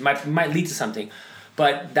might lead to something.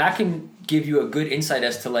 But that can give you a good insight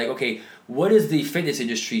as to like, okay, what is the fitness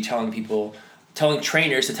industry telling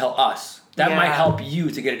trainers to tell us? That might help you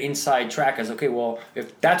to get an inside track as, okay, well,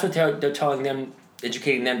 if that's what they're telling them,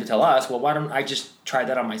 educating them to tell us, well, why don't I just try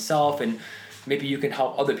that on myself, and maybe you can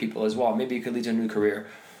help other people as well. Maybe you could lead to a new career.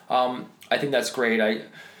 I think that's great.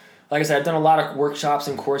 Like I said, I've done a lot of workshops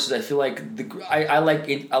and courses. I feel like I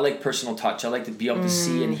like personal touch. I like to be able to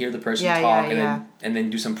see and hear the person talk, and then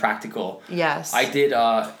do some practical. Yes. I did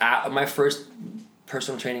my first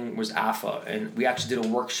personal training was AFA, and we actually did a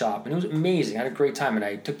workshop, and it was amazing. I had a great time, and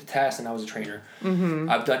I took the test, and I was a trainer.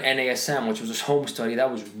 I've done NASM, which was a home study. That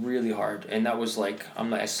was really hard, and that was like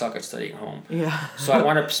I suck at studying home. Yeah. So I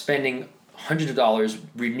wound up spending hundreds of dollars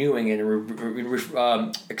renewing it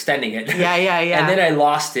and extending it. Yeah. And then I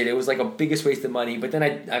lost it. It was like a biggest waste of money. But then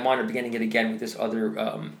I wound up getting it again with this other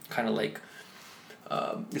kind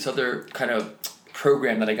of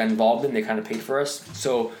program that I got involved in. They kind of paid for us.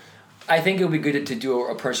 So I think it would be good to do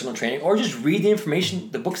a personal training or just read the information,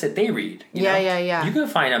 the books that they read. You know? You can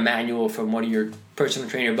find a manual from one of your personal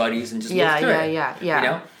trainer buddies and just look through it.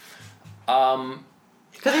 Yeah.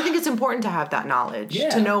 Because I think it's important to have that knowledge,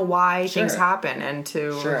 to know why things happen, and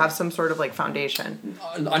to have some sort of like foundation.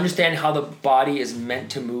 Understand how the body is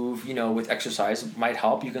meant to move, with exercise might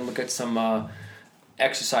help. You can look at some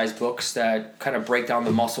exercise books that kind of break down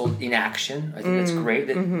the muscle in action. I think that's great.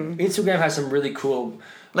 Instagram has some really cool...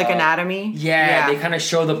 Like anatomy? Yeah, they kind of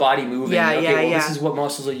show the body moving. This is what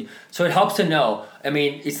muscles are... So it helps to know. I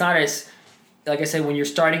mean, it's not as... Like I said, when you're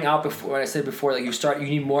starting out, you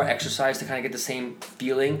need more exercise to kind of get the same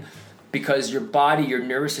feeling, because your body, your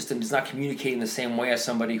nervous system is not communicating the same way as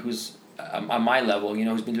somebody who's on my level,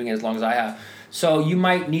 who's been doing it as long as I have. So you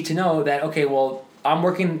might need to know that, okay, well, I'm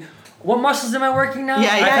working, what muscles am I working now? I've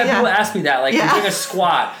had people ask me that, like, you're doing a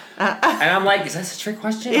squat. And I'm like, is that a trick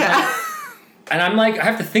question? Yeah. And I'm like, I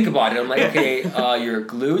have to think about it. I'm like, okay, your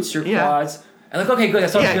glutes, your quads. And like, okay, good,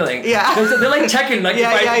 that's what I'm feeling. Yeah. They're like checking, like,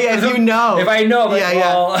 if you know. If I know, like,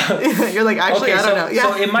 well... You're like, actually, I don't know. Yeah.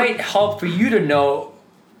 So it might help for you to know,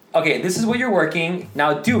 okay, this is what you're working,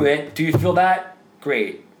 now do it. Do you feel that?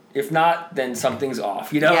 Great. If not, then something's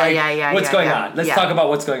off. What's going on? Let's talk about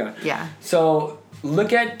what's going on. Yeah. So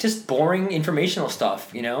look at just boring informational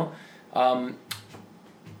stuff, and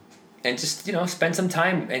just, spend some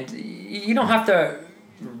time. And you don't have to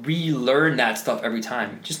relearn that stuff every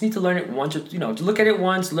time. You just need to learn it once, to look at it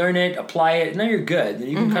once, learn it, apply it, and now you're good. Then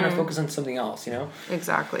you can kind of focus on something else,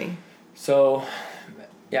 Exactly. So,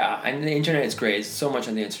 yeah, and the internet is great. There's so much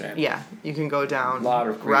on the internet. Yeah, you can go down a lot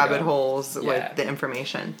of rabbit holes with the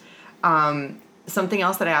information. Something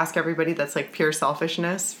else that I ask everybody that's like pure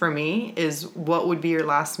selfishness for me is, what would be your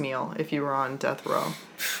last meal if you were on death row?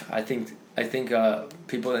 I think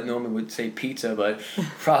people that know me would say pizza, but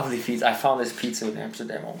probably pizza. I found this pizza in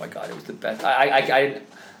Amsterdam. Oh my god, it was the best.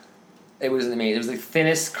 It was amazing. It was the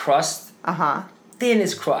thinnest crust.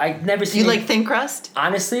 Thinnest crust. I've never seen. You like thin crust?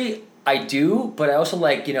 Honestly, I do, but I also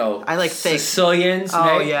like, I like thick. Sicilians. Oh,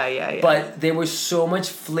 right? Yeah. But there was so much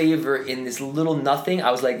flavor in this little nothing. I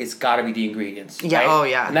was like, it's got to be the ingredients. Yeah. Right? Oh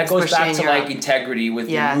yeah. And that goes back to like integrity with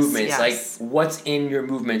your movements. Yes. Like, what's in your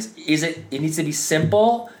movements? It needs to be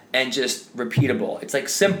simple and just repeatable. It's like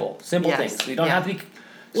simple things. You don't have to be...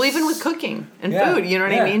 Well, even with cooking and food, you know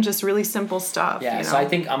what I mean? Just really simple stuff. Yeah, so I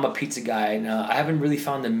think I'm a pizza guy, and I haven't really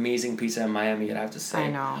found amazing pizza in Miami yet, I have to say.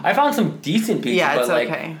 I know. I found some decent pizza, but it's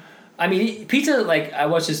okay. I mean, pizza, like, I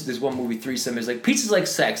watched this one movie, Threesome, is like, pizza's like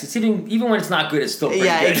sex. It's even when it's not good, it's still pretty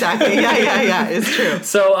good. Exactly. Yeah, it's true.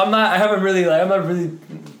 So I'm not a really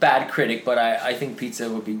bad critic, but I think pizza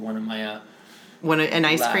would be one of my, an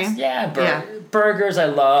ice cream? Yeah, burgers I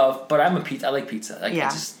love, but I like pizza. Like,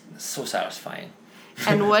 it's just so satisfying.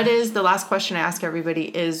 And what is the last question I ask everybody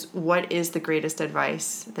is, what is the greatest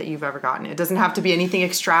advice that you've ever gotten? It doesn't have to be anything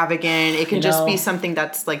extravagant. It can just be something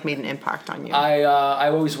that's like made an impact on you. I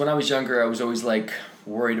always, when I was younger, I was always like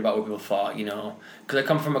worried about what people thought, you know, because I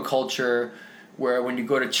come from a culture where when you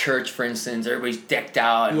go to church, for instance, everybody's decked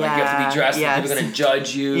out and like you have to be dressed and people are gonna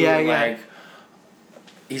judge you. Like,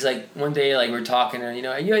 he's like, one day, like, we're talking and, you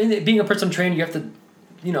know, being a personal trainer, you have to,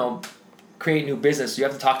 you know, create new business. You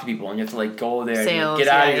have to talk to people and you have to like go there and get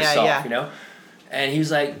out of yourself, you know? And he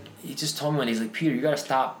just told me, and he's like, Peter, you got to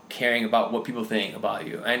stop caring about what people think about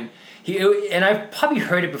you. And I've probably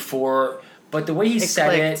heard it before, but the way he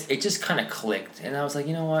said it just kind of clicked. And I was like,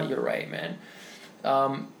 you know what? You're right, man.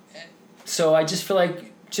 So I just feel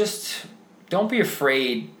like, just don't be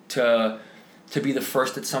afraid to be the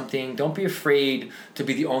first at something. Don't be afraid to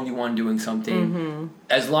be the only one doing something. Mm-hmm.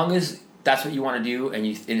 As long as that's what you want to do, and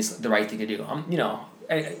it's the right thing to do. You know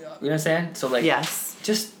what I'm saying? So like,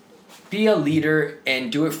 just be a leader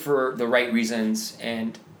and do it for the right reasons.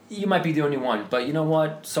 And you might be the only one, but you know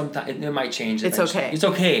what? Sometimes it might change. It's okay. It's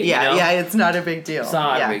okay. Yeah, you know? It's not a big deal. It's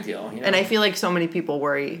not a big deal. You know? And I feel like so many people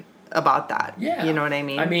worry about that. Yeah. You know what I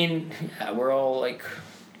mean? I mean, we're all like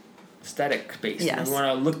aesthetic based. Yes. And we want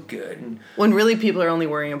to look good. And when really people are only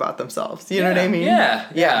worrying about themselves. You know what I mean?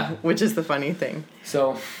 Yeah. Which is the funny thing.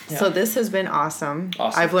 So this has been awesome.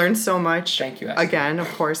 I've learned so much. Thank you, Ashley. Again,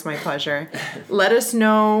 of course, my pleasure. Let us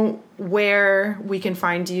know where we can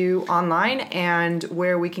find you online and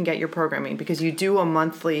where we can get your programming, because you do a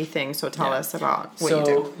monthly thing. So tell us about what you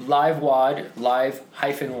do. live-wad.com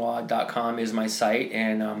is my site,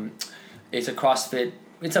 and it's a CrossFit.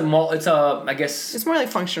 I guess it's more like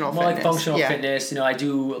functional fitness. You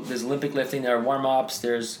know, there's Olympic lifting, there are warm-ups,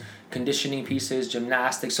 there's conditioning pieces,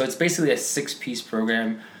 gymnastics. So it's basically a 6-piece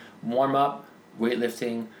program: warm-up,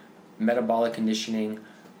 weightlifting, metabolic conditioning,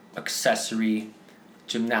 accessory,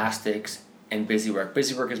 gymnastics, and busy work.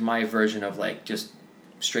 Busy work is my version of like just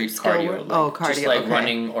straight cardio. Cardio. Just like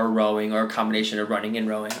running or rowing, or a combination of running and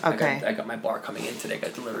rowing. Okay. I got my bar coming in today,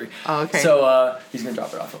 got delivery. Oh, okay. So he's going to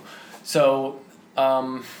drop it off. So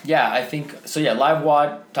I think so. Yeah,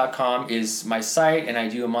 livewad.com is my site, and I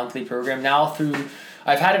do a monthly program now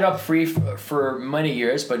I've had it up free for many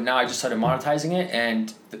years, but now I just started monetizing it.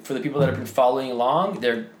 And for the people that have been following along,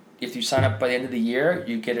 if you sign up by the end of the year,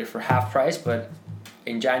 you get it for half price. But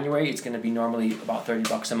in January, it's going to be normally about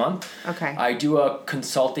 $30 a month. Okay. I do a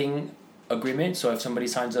consulting agreement, so if somebody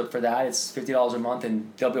signs up for that, it's $50 a month,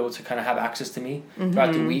 and they'll be able to kind of have access to me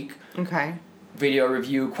throughout the week. Okay. Video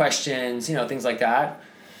review, questions, things like that.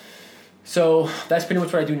 So that's pretty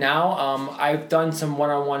much what I do now. I've done some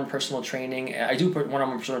one-on-one personal training. I do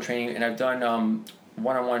one-on-one personal training, and I've done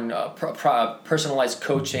one-on-one personalized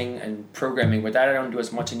coaching and programming, but that I don't do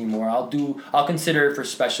as much anymore. I'll consider it for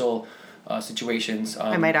special situations.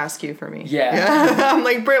 I might ask you for me. Yeah. I'm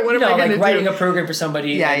like, Britt, what am I going to do? Like writing a program for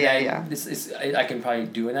somebody. Yeah. I can probably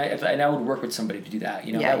do, and I would work with somebody to do that.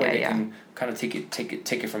 That way they can kind of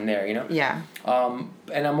take it from there. Yeah.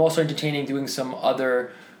 And I'm also entertaining doing some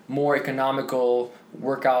other more economical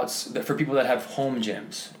workouts for people that have home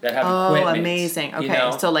gyms that have equipment. Oh, amazing.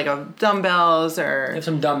 Okay, so like dumbbells or... I have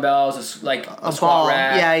some dumbbells, like a squat ball.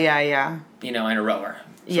 rack. Yeah. And a rower.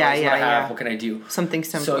 So yeah. What can I do? Something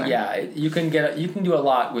simpler. So you can do a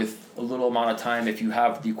lot with a little amount of time if you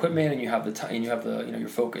have the equipment and you have the time and you have the your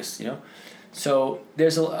focus. So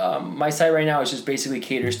there's my site right now is just basically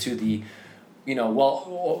caters to the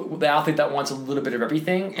the athlete that wants a little bit of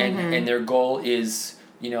everything, and their goal is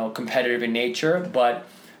competitive in nature, but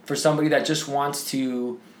for somebody that just wants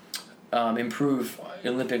to improve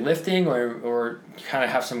Olympic lifting or kind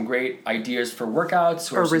of have some great ideas for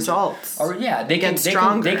workouts or results, they can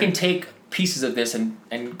take pieces of this and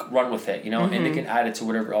run with it, and they can add it to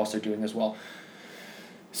whatever else they're doing as well.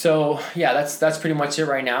 So that's pretty much it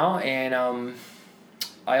right now, and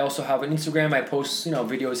I also have an Instagram. I post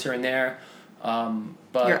videos here and there,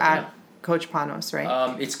 but you're at Coach Panos,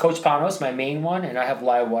 right? It's Coach Panos, my main one, and I have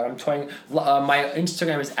LiveWad. I'm trying. My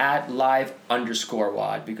Instagram is at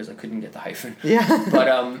 @live_wad because I couldn't get the hyphen. Yeah. But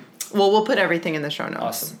well, we'll put everything in the show notes,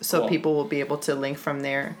 awesome. So cool. People will be able to link from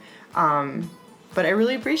there. But I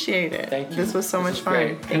really appreciate it. Thank you. This was so much fun.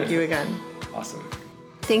 Great. Thank you again. Awesome.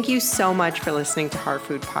 Thank you so much for listening to Heart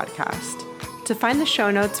Food Podcast. To find the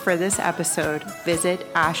show notes for this episode, visit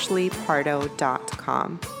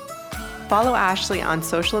ashleypardo.com. follow Ashley on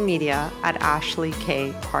social media at Ashley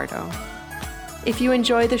K. Pardo. If you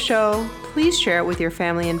enjoy the show, please share it with your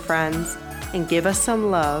family and friends, and give us some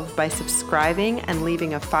love by subscribing and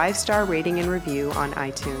leaving a 5-star rating and review on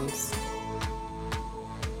iTunes.